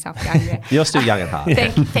calling myself young. You're still young at heart.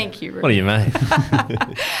 Thank you, Ruby. What do you mean?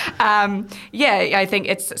 Yeah, I think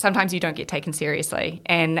it's sometimes you don't get taken seriously,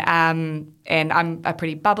 and I'm a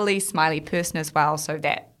pretty bubbly, smiley person as well, so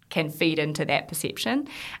that can feed into that perception.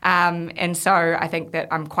 And so I think that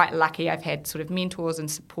I'm quite lucky. I've had sort of mentors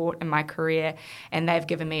and support in my career, and they've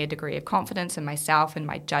given me a degree of confidence in myself and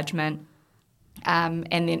my judgment. And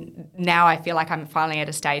then now I feel like I'm finally at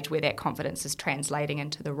a stage where that confidence is translating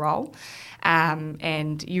into the role.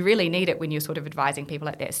 And you really need it when you're sort of advising people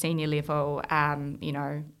at that senior level,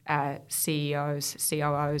 CEOs,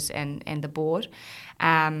 COOs, and the board,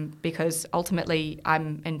 because ultimately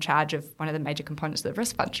I'm in charge of one of the major components of the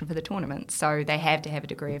risk function for the tournament. So they have to have a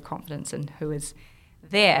degree of confidence in who is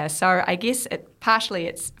there. So I guess partially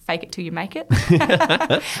it's fake it till you make it,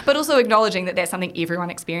 but also acknowledging that that's something everyone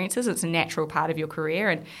experiences. It's a natural part of your career.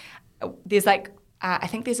 And there's I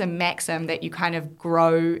think there's a maxim that you kind of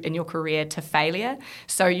grow in your career to failure.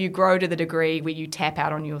 So you grow to the degree where you tap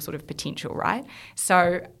out on your sort of potential, right?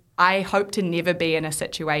 So I hope to never be in a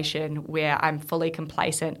situation where I'm fully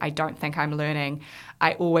complacent. I don't think I'm learning.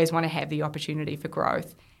 I always want to have the opportunity for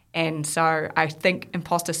growth. And so I think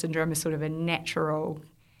imposter syndrome is sort of a natural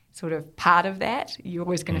sort of part of that. You're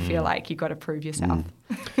always going to feel like you've got to prove yourself.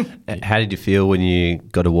 How did you feel when you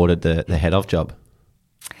got awarded the head of job?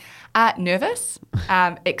 Nervous,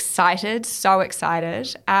 excited, so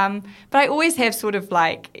excited. But I always have sort of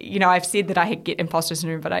I've said that I get imposter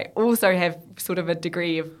syndrome, but I also have sort of a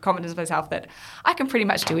degree of confidence in myself that I can pretty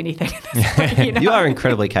much do anything at this point, You are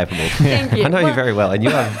incredibly capable. Thank you. I know you very well, and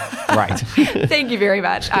you are great. Thank you very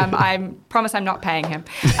much. I promise I'm not paying him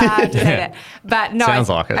to say that. But no, Sounds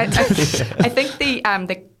like it. I think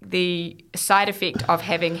the side effect of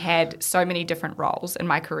having had so many different roles in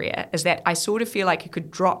my career is that I sort of feel like you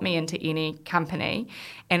could drop me into any company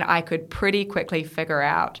and I could pretty quickly figure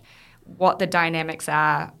out what the dynamics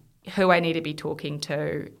are, who I need to be talking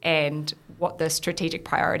to, and what the strategic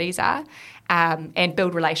priorities are, and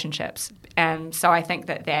build relationships. So I think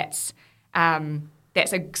that's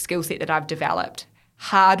a skill set that I've developed,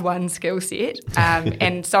 hard-won skill set.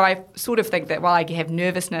 And so I sort of think that while I have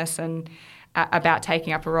nervousness and about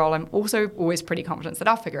taking up a role, I'm also always pretty confident that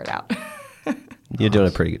I'll figure it out. You're doing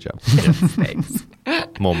a pretty good job. Thanks.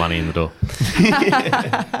 More money in the door.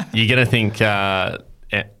 You're going to think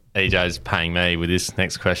EJ's paying me with this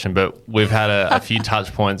next question, but we've had a few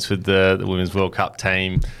touch points with the Women's World Cup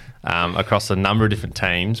team across a number of different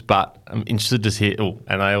teams, but I'm interested to hear,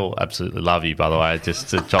 and they all absolutely love you, by the way, just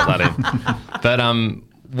to chop that in. But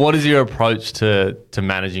what is your approach to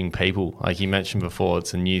managing people? Like you mentioned before,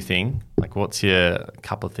 it's a new thing. Like what's your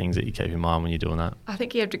couple of things that you keep in mind when you're doing that? I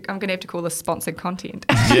think I'm going to have to call this sponsored content.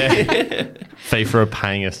 Yeah. FIFA are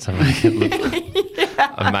paying us to make it look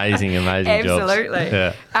amazing jobs. Absolutely.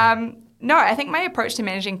 Yeah. No, I think my approach to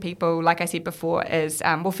managing people, like I said before, is,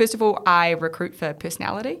 well, first of all, I recruit for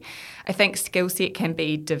personality. I think skill set can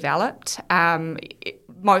be developed.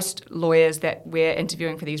 Most lawyers that we're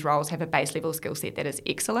interviewing for these roles have a base level skill set that is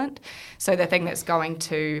excellent. So the thing that's going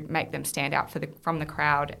to make them stand out from the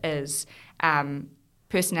crowd is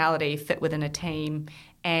personality, fit within a team,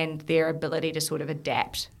 and their ability to sort of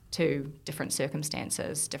adapt to different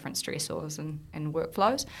circumstances, different stressors and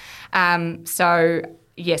workflows. So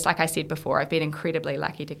yes, like I said before, I've been incredibly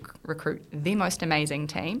lucky to recruit the most amazing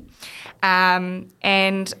team.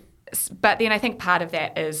 But then I think part of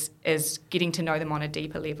that is getting to know them on a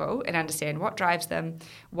deeper level and understand what drives them,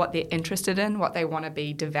 what they're interested in, what they want to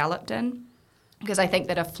be developed in. Because I think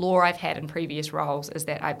that a flaw I've had in previous roles is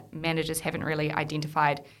that managers haven't really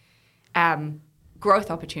identified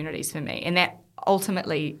growth opportunities for me. And that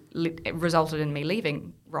ultimately resulted in me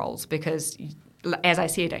leaving roles because, as I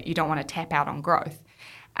said, you don't want to tap out on growth.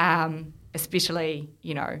 Especially,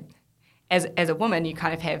 as a woman, you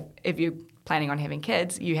kind of have, if you're planning on having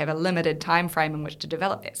kids, you have a limited time frame in which to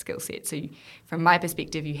develop that skill set. So from my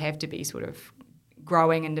perspective, you have to be sort of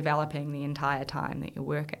growing and developing the entire time that you're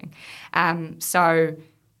working. So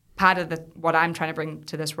part of what I'm trying to bring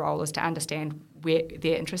to this role is to understand where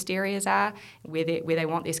their interest areas are, where they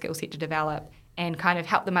want their skill set to develop, and kind of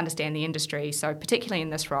help them understand the industry. So particularly in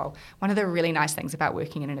this role, one of the really nice things about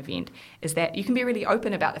working in an event is that you can be really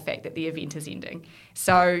open about the fact that the event is ending.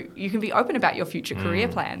 So you can be open about your future career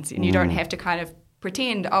plans, and you don't have to kind of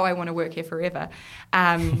pretend, I want to work here forever.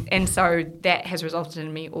 And so that has resulted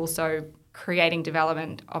in me also creating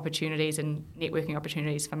development opportunities and networking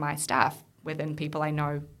opportunities for my staff within people I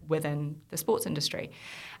know within the sports industry.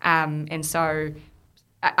 And so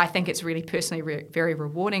I think it's really personally very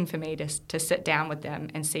rewarding for me to sit down with them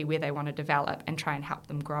and see where they want to develop and try and help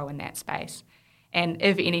them grow in that space. And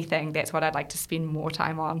if anything, that's what I'd like to spend more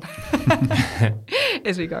time on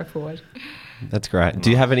as we go forward. That's great.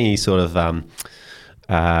 Do you have any sort of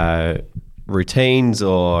routines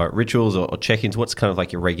or rituals or check-ins? What's kind of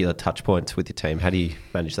like your regular touch points with your team? How do you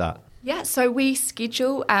manage that? Yeah, so we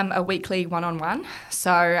schedule a weekly one-on-one.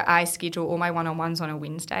 So I schedule all my one-on-ones on a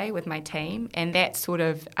Wednesday with my team, and that sort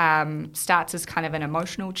of starts as kind of an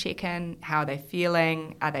emotional check-in. How are they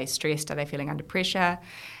feeling? Are they stressed? Are they feeling under pressure?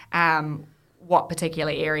 What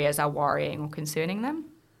particular areas are worrying or concerning them?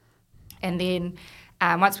 And then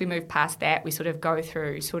once we move past that, we sort of go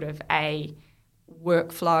through sort of a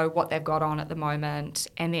workflow, what they've got on at the moment,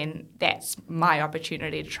 and then that's my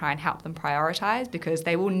opportunity to try and help them prioritise because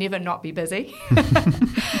they will never not be busy.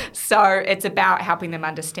 So it's about helping them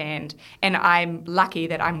understand, and I'm lucky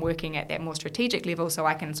that I'm working at that more strategic level so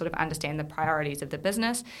I can sort of understand the priorities of the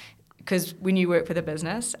business, because when you work for the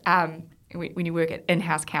business, when you work at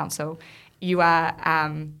in-house counsel, you are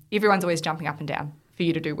everyone's always jumping up and down for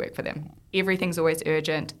you to do work for them. Everything's always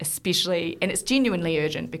urgent, especially, and it's genuinely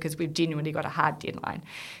urgent because we've genuinely got a hard deadline.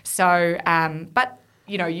 So, but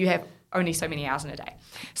you have only so many hours in a day.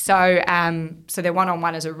 So, so their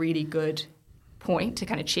one-on-one is a really good point to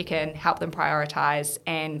kind of check in, help them prioritise,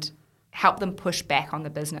 and help them push back on the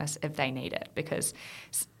business if they need it, because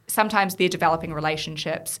sometimes they're developing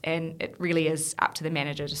relationships, and it really is up to the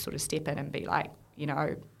manager to sort of step in and be like,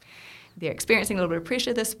 they're experiencing a little bit of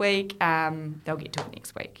pressure this week, they'll get to it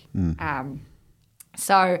next week.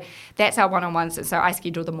 So that's our one-on-ones. So I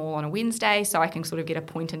schedule them all on a Wednesday so I can sort of get a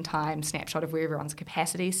point-in-time snapshot of where everyone's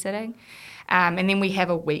capacity is sitting. And then we have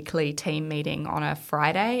a weekly team meeting on a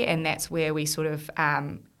Friday, and that's where we sort of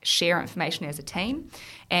share information as a team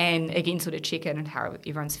and, again, sort of check in on how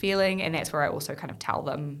everyone's feeling, and that's where I also kind of tell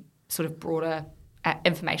them sort of broader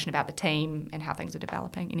information about the team and how things are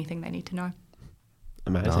developing, anything they need to know.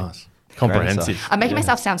 Amazing. Nice. Comprehensive. I'm making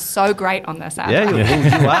myself sound so great on this. Yeah,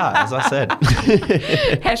 you are, as I said.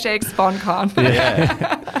 Hashtag SponCon.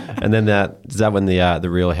 Yeah. And then is that when the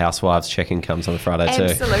Real Housewives check-in comes on Friday too?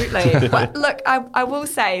 Absolutely. But look, I will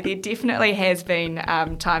say there definitely has been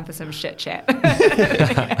time for some shit chat.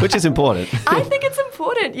 Which is important. I think it's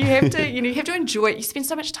important. You have to enjoy it. You spend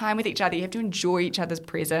so much time with each other. You have to enjoy each other's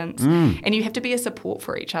presence, and you have to be a support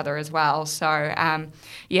for each other as well. So,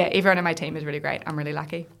 everyone in my team is really great. I'm really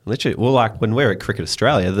lucky. Literally, well, like when we're at Cricket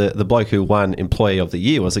Australia, the bloke who won Employee of the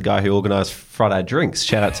Year was the guy who organised Friday drinks.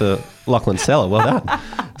 Shout out to Lachlan Seller. Well done.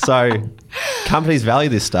 So companies value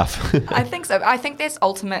this stuff. I think so. I think that's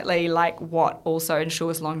ultimately like what also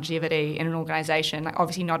ensures longevity in an organisation. Like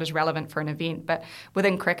obviously not as relevant for an event, but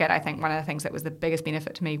within cricket, I think one of the things that was the biggest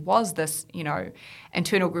benefit to me was this,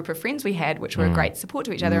 internal group of friends we had, which were a great support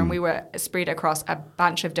to each other, and we were spread across a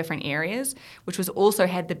bunch of different areas, which was also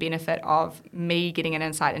had the benefit of me getting an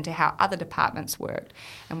insight into how other departments worked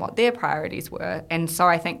and what their priorities were. And so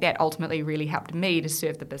I think that ultimately really helped me to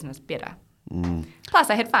serve the business better. Plus,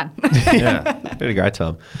 I had fun. Yeah, really great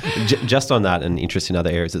time. Just on that and interest in other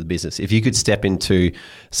areas of the business, if you could step into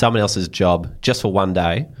someone else's job just for one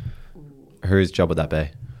day, whose job would that be?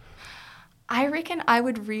 I reckon I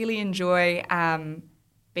would really enjoy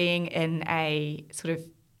being in a sort of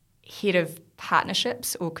head of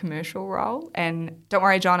partnerships or commercial role. And don't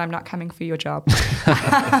worry, John, I'm not coming for your job.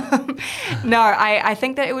 No, I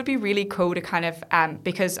think that it would be really cool to kind of,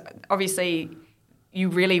 because obviously you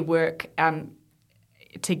really work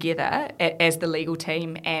together as the legal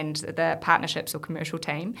team and the partnerships or commercial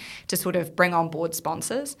team to sort of bring on board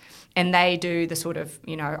sponsors. And they do the sort of,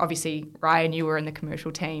 obviously, Ryan, you were in the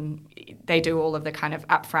commercial team. They do all of the kind of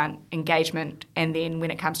upfront engagement. And then when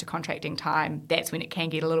it comes to contracting time, that's when it can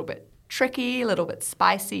get a little bit tricky, a little bit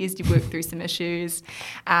spicy as you work through some issues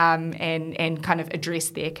and kind of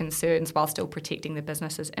address their concerns while still protecting the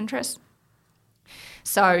business's interests.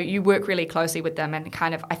 So you work really closely with them, and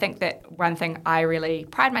kind of I think that one thing I really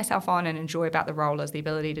pride myself on and enjoy about the role is the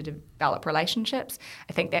ability to develop relationships.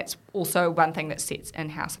 I think that's also one thing that sets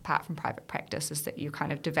in-house apart from private practice, is that you're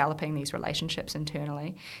kind of developing these relationships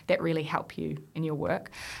internally that really help you in your work.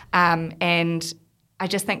 And I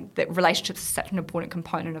just think that relationships is such an important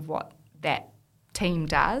component of what that team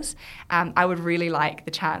does. I would really like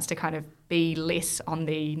the chance to kind of be less on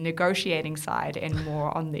the negotiating side and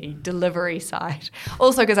more on the delivery side.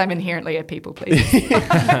 Also because I'm inherently a people pleaser.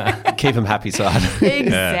 Keep them happy side.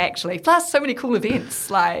 Exactly. Yeah. Plus so many cool events.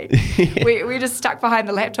 Like we're just stuck behind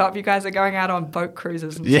the laptop. You guys are going out on boat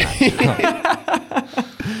cruises and stuff.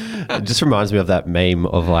 It just reminds me of that meme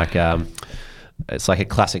of like, it's like a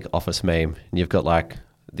classic office meme. And you've got like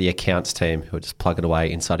the accounts team who are just plugging away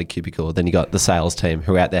inside a cubicle. Then you got the sales team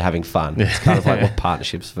who are out there having fun. It's kind of like what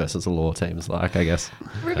partnerships versus the law team is like, I guess.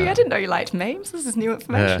 Ruby, I didn't know you liked memes. This is new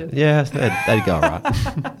information. Yeah, they'd go all right.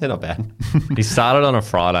 They're not bad. He started on a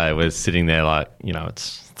Friday. We're sitting there like,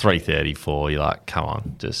 it's 3:30, 4. You're like, come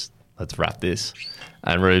on, just let's wrap this.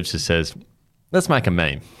 And Rubes just says, let's make a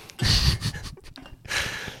meme.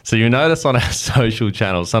 So you notice on our social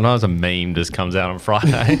channels, sometimes a meme just comes out on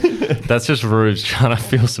Friday. That's just Rubes trying to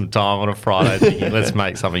fill some time on a Friday thinking, let's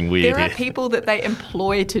make something weird There are people that they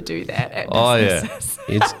employ to do that at businesses.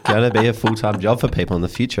 Yeah. It's going to be a full-time job for people in the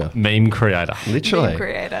future. Meme creator. Literally. Meme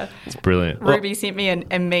creator. It's brilliant. Ruby sent me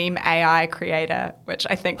a meme AI creator, which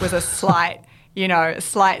I think was a slight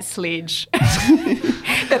sledge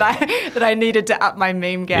that I needed to up my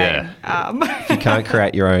meme game. Yeah. If you can't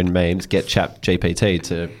create your own memes, get ChatGPT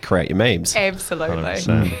to create your memes. Absolutely.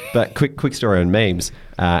 100%. But quick story on memes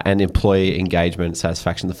and employee engagement,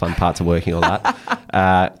 satisfaction, the fun parts of working, all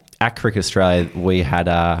that. At Cricket Australia, we had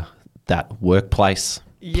that workplace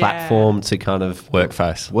platform to kind of...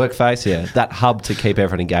 Workface, yeah. That hub to keep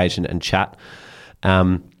everyone engaged and chat.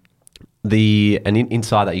 Inside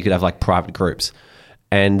that you could have like private groups,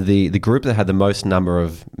 and the group that had the most number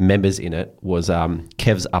of members in it was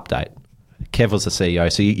Kev's Update. Kev was the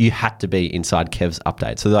CEO, so you had to be inside Kev's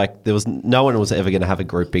Update. So like there was no one was ever going to have a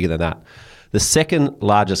group bigger than that. The second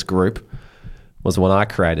largest group was the one I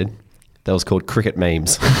created. That was called Cricket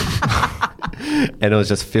Memes, and it was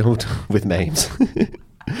just filled with memes.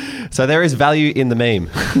 So there is value in the meme.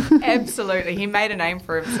 Absolutely. He made a name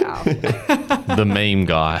for himself. The meme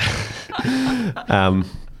guy.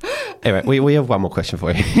 Anyway, we have one more question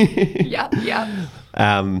for you. Yep.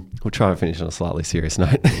 We'll try and finish on a slightly serious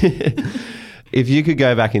note. If you could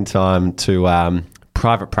go back in time to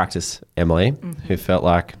private practice, Emily, who felt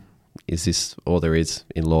like, is this all there is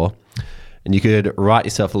in law? And you could write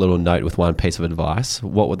yourself a little note with one piece of advice,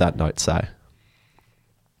 what would that note say?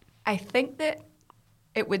 I think that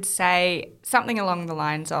it would say something along the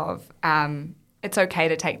lines of it's okay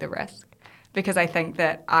to take the risk, because I think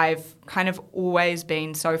that I've kind of always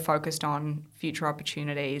been so focused on future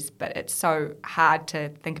opportunities, but it's so hard to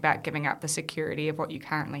think about giving up the security of what you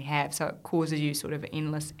currently have. So it causes you sort of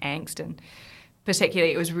endless angst, and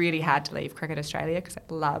particularly it was really hard to leave Cricket Australia because I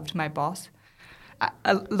loved my boss.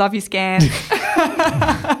 I love you, Scans.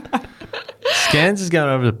 Scans is going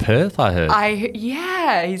over to Perth, I heard.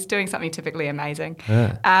 Yeah, he's doing something typically amazing.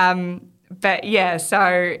 Yeah. I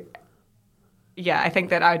think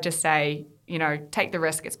that I would just say, take the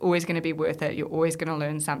risk. It's always going to be worth it. You're always going to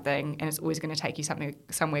learn something, and it's always going to take you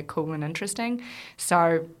somewhere cool and interesting.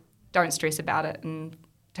 So don't stress about it and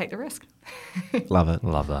take the risk. Love it.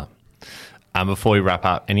 Love that. Before we wrap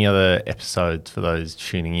up, any other episodes for those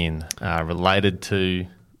tuning in related to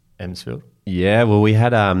Emsfield? Yeah, well, we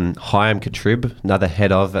had Hyam Katrib, another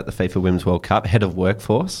head of at the FIFA Women's World Cup, head of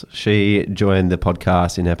workforce. She joined the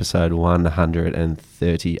podcast in episode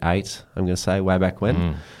 138, I'm going to say, way back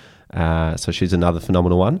when. So she's another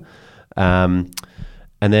phenomenal one. And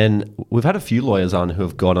then we've had a few lawyers on who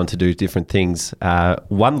have gone on to do different things.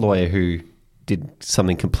 One lawyer who did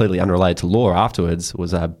something completely unrelated to law afterwards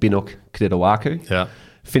was Binuk Kadetawaku. Yeah.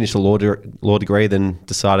 Finished a law degree, then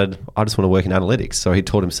decided, I just want to work in analytics. So he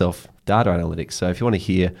taught himself data analytics. So if you want to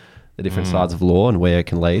hear the different sides of law and where it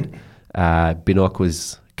can lead, Binok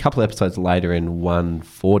was a couple of episodes later in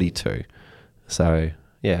 142. So,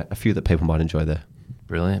 yeah, a few that people might enjoy there.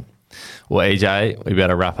 Brilliant. Well, EJ, we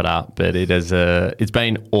better wrap it up, but it's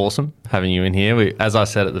been awesome having you in here. As I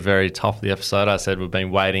said at the very top of the episode, I said we've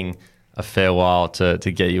been waiting a fair while to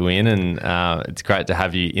get you in, and it's great to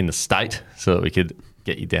have you in the state so that we could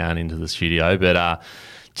get you down into the studio. But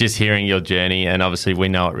just hearing your journey, and obviously we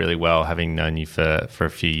know it really well, having known you for a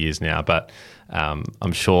few years now, but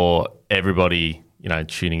I'm sure everybody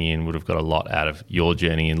tuning in would have got a lot out of your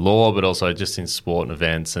journey in law, but also just in sport and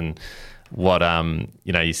events, and what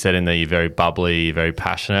you said in there, you're very bubbly, you're very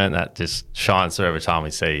passionate, and that just shines through every time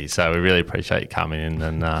we see you. So we really appreciate you coming in,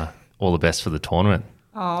 and all the best for the tournament.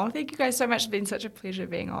 Oh, thank you guys so much. It's been such a pleasure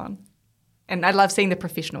being on. And I love seeing the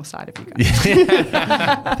professional side of you guys.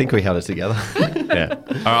 I think we held it together. Yeah.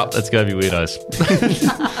 All right, let's go be weirdos.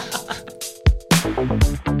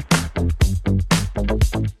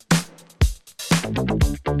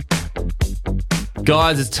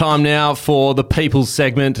 Guys, it's time now for the People's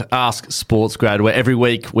segment, Ask Sportsgrad, where every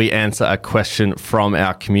week we answer a question from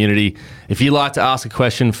our community. If you'd like to ask a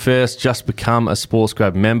question first, just become a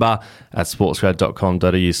Sportsgrad member at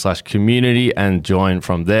sportsgrad.com.au/community and join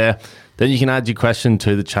from there. Then you can add your question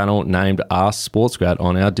to the channel named Ask Sportsgrad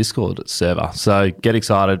on our Discord server. So get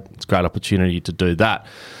excited. It's a great opportunity to do that.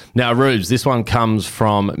 Now, Rubes, this one comes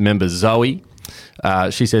from member Zoe.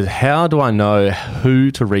 She says, how do I know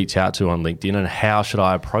who to reach out to on LinkedIn, and how should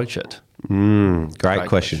I approach it? Great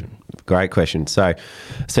question. Great question. So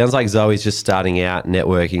sounds like Zoe's just starting out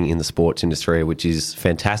networking in the sports industry, which is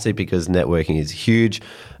fantastic because networking is huge.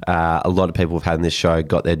 A lot of people have had in this show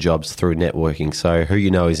got their jobs through networking. So who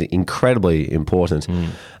you know is incredibly important.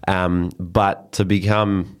 But to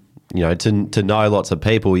become, to know lots of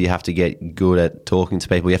people, you have to get good at talking to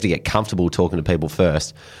people. You have to get comfortable talking to people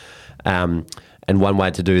first. And one way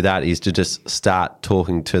to do that is to just start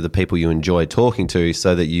talking to the people you enjoy talking to,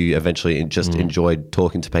 so that you eventually just enjoy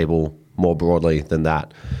talking to people more broadly than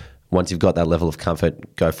that. Once you've got that level of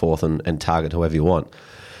comfort, go forth and target whoever you want.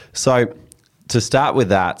 So to start with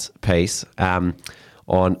that piece on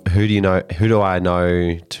who do I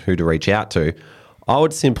know who to reach out to, I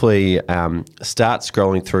would simply start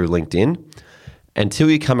scrolling through LinkedIn until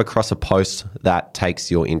you come across a post that takes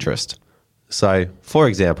your interest. So, for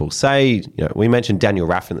example, say, we mentioned Daniel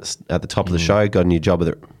Raffin at the top of the show, got a new job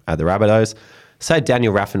at the Rabbitohs. Say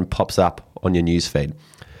Daniel Raffin pops up on your newsfeed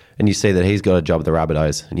and you see that he's got a job at the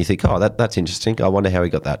Rabbitohs and you think, oh, that's interesting. I wonder how he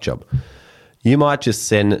got that job. You might just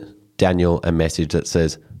send Daniel a message that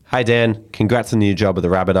says, hey, Dan, congrats on the new job at the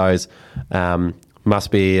Rabbitohs.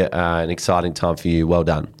 Must be an exciting time for you. Well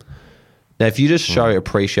done. Now, if you just show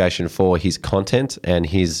appreciation for his content and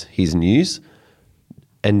his news,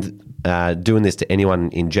 and doing this to anyone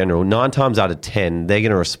in general, 9 times out of 10, they're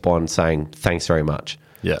going to respond saying, thanks very much.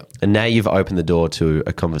 Yeah. And now you've opened the door to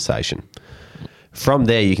a conversation. From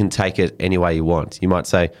there, you can take it any way you want. You might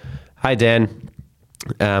say, hey, Dan,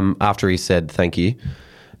 after he said thank you,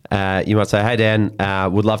 you might say, hey, Dan,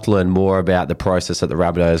 would love to learn more about the process at the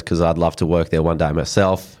Rabbitohs because I'd love to work there one day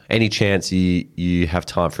myself. Any chance you have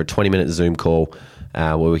time for a 20-minute Zoom call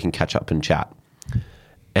where we can catch up and chat?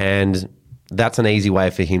 And that's an easy way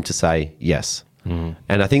for him to say yes. And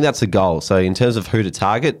I think that's the goal. So in terms of who to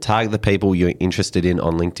target the people you're interested in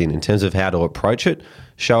on LinkedIn. In terms of how to approach it,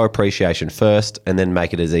 show appreciation first and then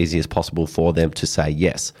make it as easy as possible for them to say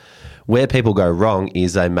yes. Where people go wrong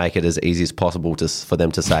is they make it as easy as possible for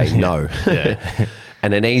them to say no.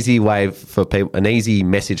 And an easy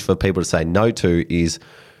message for people to say no to is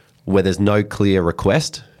where there's no clear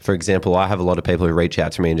request. For example, I have a lot of people who reach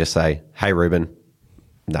out to me and just say, "Hey, Ruben,"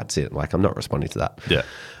 that's it. Like, I'm not responding to that.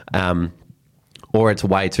 Yeah. Or it's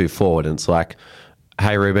way too forward and it's like,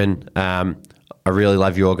 "Hey, Ruben, I really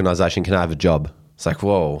love your organisation. Can I have a job?" It's like,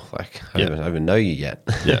 whoa, like I don't even know you yet.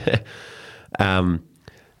 Yeah.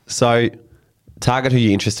 So target who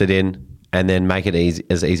you're interested in and then make it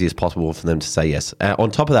as easy as possible for them to say yes.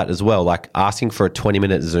 On top of that as well, like asking for a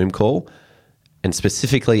 20-minute Zoom call and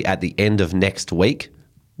specifically at the end of next week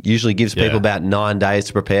usually gives people about 9 days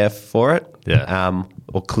to prepare for it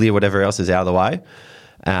or clear whatever else is out of the way.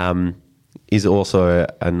 Is also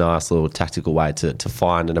a nice little tactical way to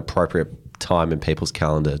find an appropriate time in people's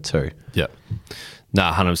calendar too. Yeah. No,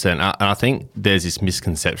 100%. And I think there's this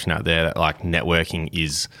misconception out there that like networking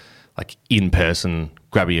is like in person,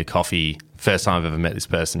 grabbing a coffee, first time I've ever met this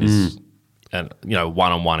person is,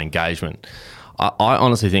 one-on-one engagement. I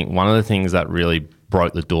honestly think one of the things that really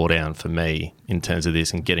broke the door down for me in terms of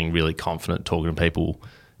this and getting really confident talking to people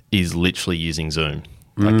is literally using Zoom.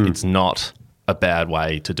 Like it's not a bad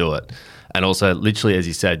way to do it. And also, literally, as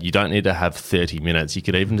you said, you don't need to have 30 minutes. You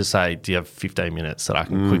could even just say, do you have 15 minutes that I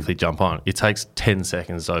can quickly jump on? It takes 10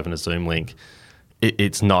 seconds to open a Zoom link.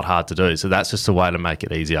 It's not hard to do. So that's just a way to make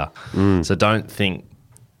it easier. So don't think,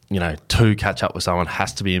 to catch up with someone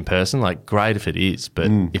has to be in person. Like, great if it is. But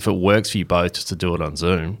if it works for you both just to do it on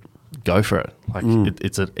Zoom, go for it. Like,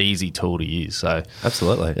 it's an easy tool to use. So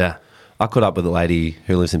absolutely. Yeah. I caught up with a lady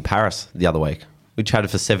who lives in Paris the other week. We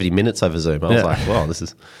chatted for 70 minutes over Zoom. I was like, wow, this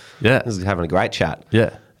is having a great chat.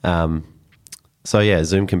 Yeah. So,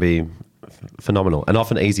 Zoom can be phenomenal and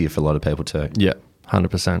often easier for a lot of people too. Yeah,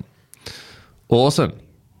 100%. Awesome.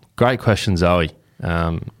 Great question, Zoe.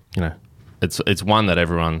 It's one that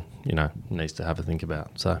everyone, needs to have a think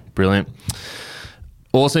about. So, brilliant.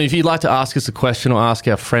 Awesome. If you'd like to ask us a question or ask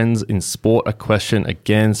our friends in sport a question,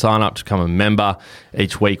 again, sign up to become a member.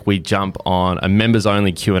 Each week we jump on a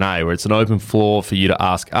members-only Q&A where it's an open floor for you to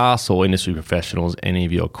ask us or industry professionals any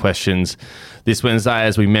of your questions. This Wednesday,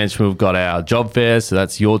 as we mentioned, we've got our job fair, so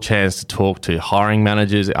that's your chance to talk to hiring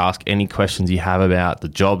managers, ask any questions you have about the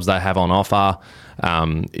jobs they have on offer.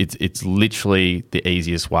 It's literally the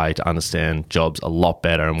easiest way to understand jobs a lot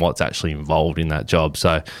better and what's actually involved in that job.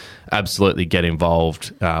 So absolutely get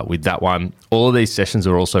involved with that one. All of these sessions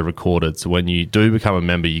are also recorded. So when you do become a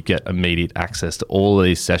member, you get immediate access to all of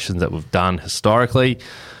these sessions that we've done historically,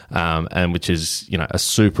 and which is, a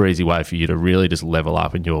super easy way for you to really just level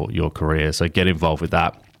up in your career. So get involved with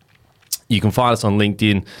that. You can find us on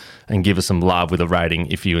LinkedIn and give us some love with a rating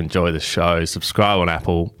if you enjoy the show. Subscribe on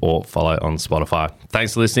Apple or follow on Spotify.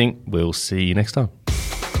 Thanks for listening. We'll see you next time.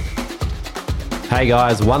 Hey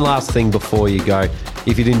guys, one last thing before you go.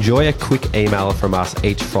 If you'd enjoy a quick email from us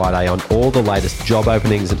each Friday on all the latest job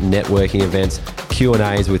openings, networking events,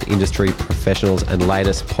 Q&As with industry professionals and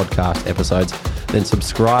latest podcast episodes, then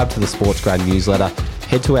subscribe to the SportsGrad newsletter.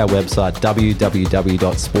 Head to our website,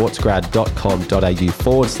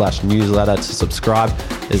 www.sportsgrad.com.au/newsletter to subscribe.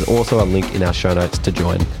 There's also a link in our show notes to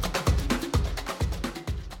join.